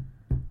Diner?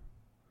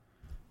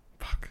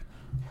 Fuck.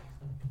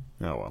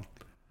 Oh well.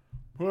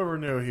 Whoever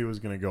knew he was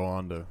going to go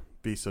on to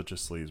be such a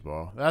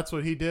sleazeball. That's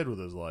what he did with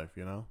his life,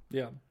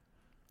 Yeah.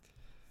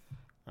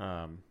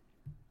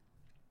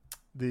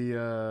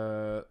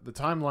 The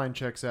timeline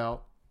checks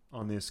out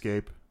on the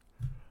escape.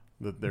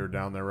 that they're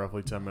down there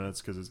roughly 10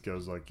 minutes because it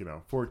goes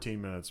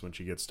 14 minutes when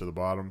she gets to the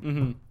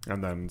bottom,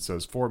 and then it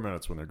says 4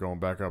 minutes when they're going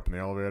back up in the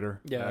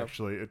elevator. Yeah.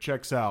 Actually, it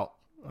checks out.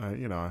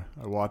 I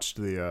watched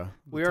the.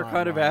 We are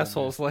kind of timeline.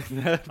 assholes like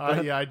that.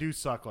 But, Yeah, I do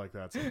suck like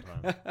that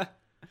sometimes.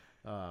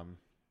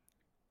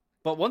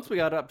 but once we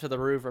got up to the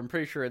roof, I'm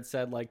pretty sure it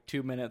said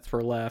 2 minutes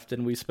were left,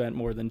 and we spent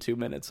more than 2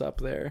 minutes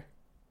up there.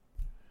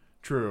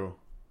 True.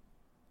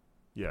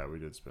 Yeah, we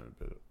did spend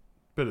a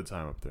bit of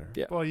time up there.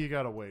 Yeah. Well, you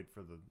gotta wait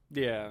for the.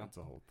 Yeah. That's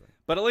a whole thing.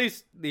 But at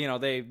least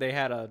they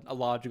had a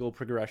logical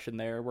progression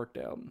there worked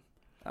out.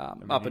 Up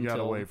You until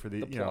gotta wait for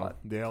the plot.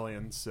 the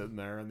alien sitting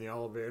there in the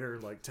elevator,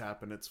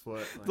 tapping its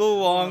foot. The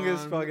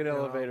longest "Come on," fucking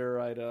elevator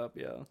ride up.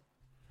 Yeah.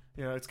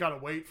 It's got to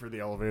wait for the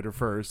elevator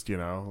first,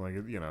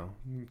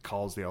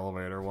 calls the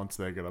elevator once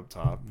they get up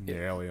top. And the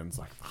alien's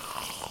like,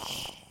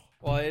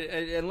 Well,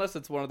 unless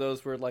it's one of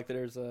those where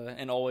there's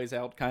an always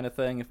out kind of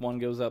thing. If one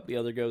goes up, the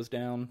other goes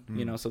down.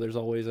 So there's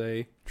always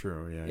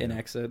true, yeah. an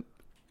exit.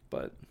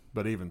 But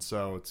even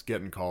so, it's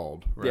getting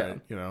called, right?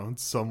 Yeah.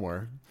 It's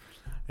somewhere.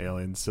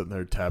 Alien's sitting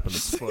there tapping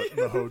its foot in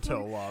the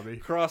hotel lobby.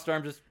 crossed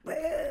arm just.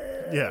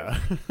 Yeah.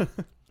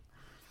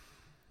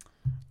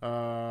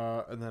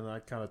 And then I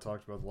kind of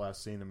talked about the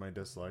last scene in my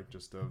dislike,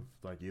 just of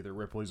either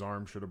Ripley's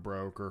arm should have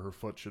broke or her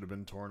foot should have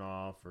been torn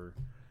off, or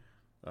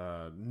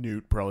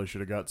Newt probably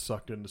should have got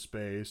sucked into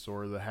space,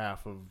 or the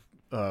half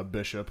of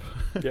Bishop.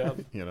 Yeah.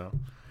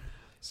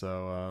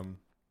 So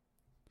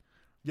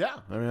yeah,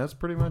 I mean that's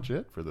pretty much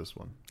it for this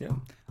one. Yeah.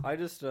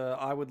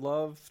 I would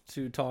love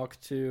to talk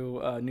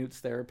to Newt's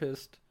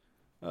therapist.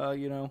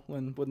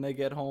 When they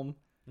get home.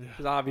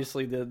 Because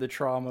obviously the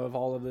trauma of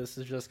all of this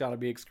has just got to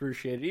be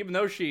excruciating. Even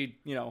though she,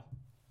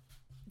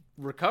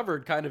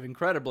 recovered kind of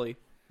incredibly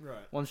Right.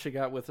 once she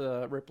got with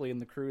Ripley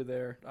and the crew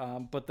there.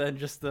 But then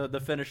just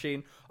the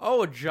finishing,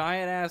 a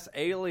giant-ass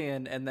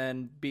alien, and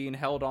then being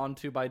held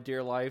onto by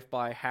dear life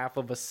by half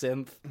of a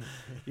synth,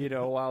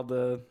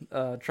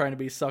 while trying to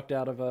be sucked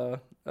out of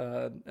a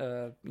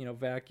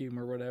vacuum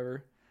or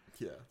whatever.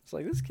 Yeah. It's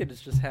this kid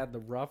has just had the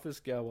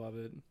roughest go of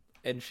it.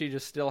 And she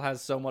just still has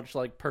so much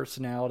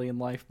personality and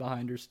life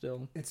behind her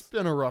still. It's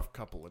been a rough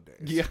couple of days.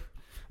 Yeah.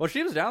 Well,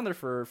 she was down there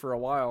for a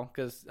while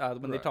because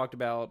when they Right. talked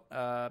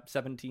about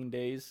 17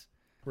 days,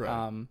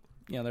 Right.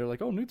 they're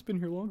like, "Oh, Newt's been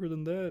here longer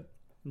than that,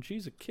 and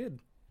she's a kid."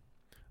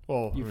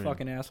 Well, You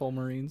fucking asshole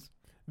Marines.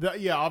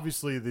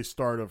 Obviously the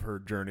start of her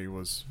journey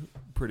was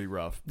pretty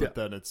rough, but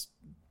then it's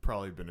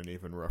probably been an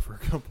even rougher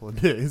couple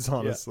of days,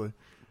 honestly.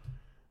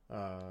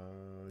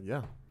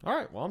 Yeah. All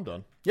right. Well, I'm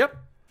done. Yep.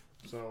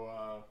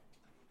 So,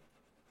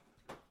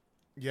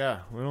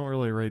 yeah, we don't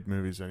really rate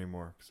movies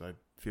anymore because I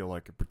feel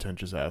like a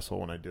pretentious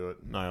asshole when I do it,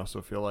 and I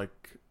also feel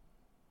like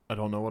I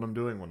don't know what I'm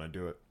doing when I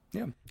do it.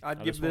 Yeah.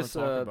 I'd I give just wanna this.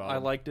 talk about I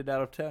it. liked it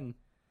out of 10.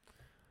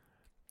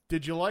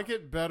 Did you like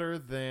it better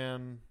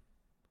than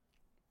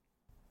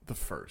the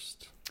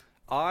first?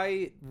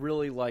 I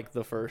really like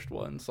the first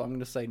one, so I'm going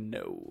to say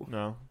no.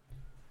 No.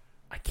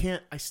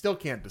 I still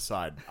can't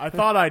decide. I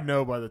thought I'd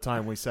know by the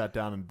time we sat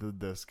down and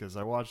did this because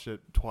I watched it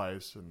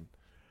twice and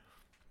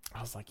I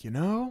was like, this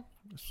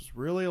was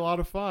really a lot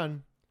of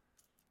fun.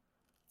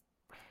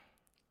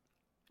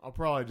 I'll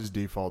probably just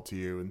default to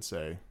you and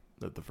say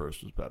that the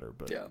first was better,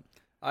 but Yeah.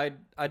 I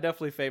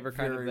definitely favor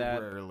kind very of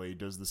that. rarely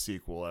does the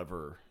sequel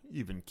ever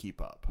even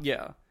keep up.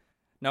 Yeah.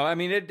 No, I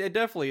mean, it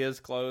definitely is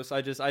close.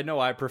 I know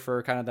I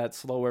prefer kind of that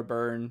slower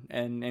burn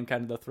and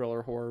kind of the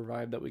thriller horror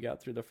vibe that we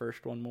got through the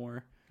first one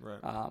more. Right.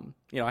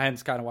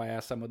 Hence kind of why I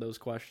asked some of those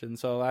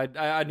questions. So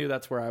I knew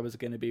that's where I was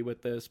going to be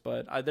with this,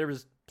 but there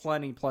was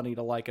plenty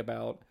to like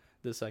about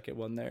the second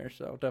one there.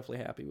 So definitely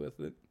happy with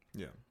it.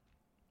 Yeah.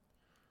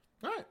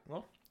 All right.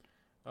 Well,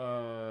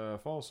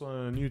 follow us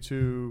on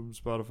YouTube,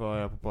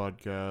 Spotify, Apple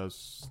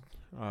Podcasts,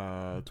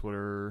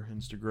 Twitter,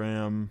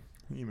 Instagram.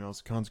 Email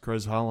us at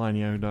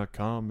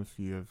consecratedhotline@yahoo.com if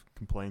you have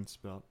complaints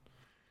about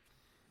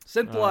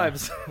Synth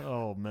lives.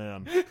 Oh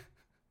man.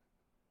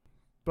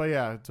 But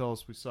yeah, tell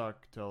us we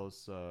suck. Tell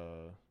us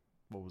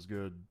what was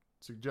good.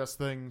 Suggest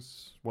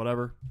things.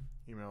 Whatever.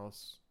 Email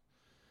us.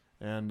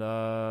 And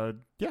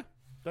yeah,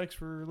 thanks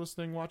for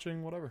listening,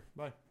 watching, whatever.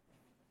 Bye.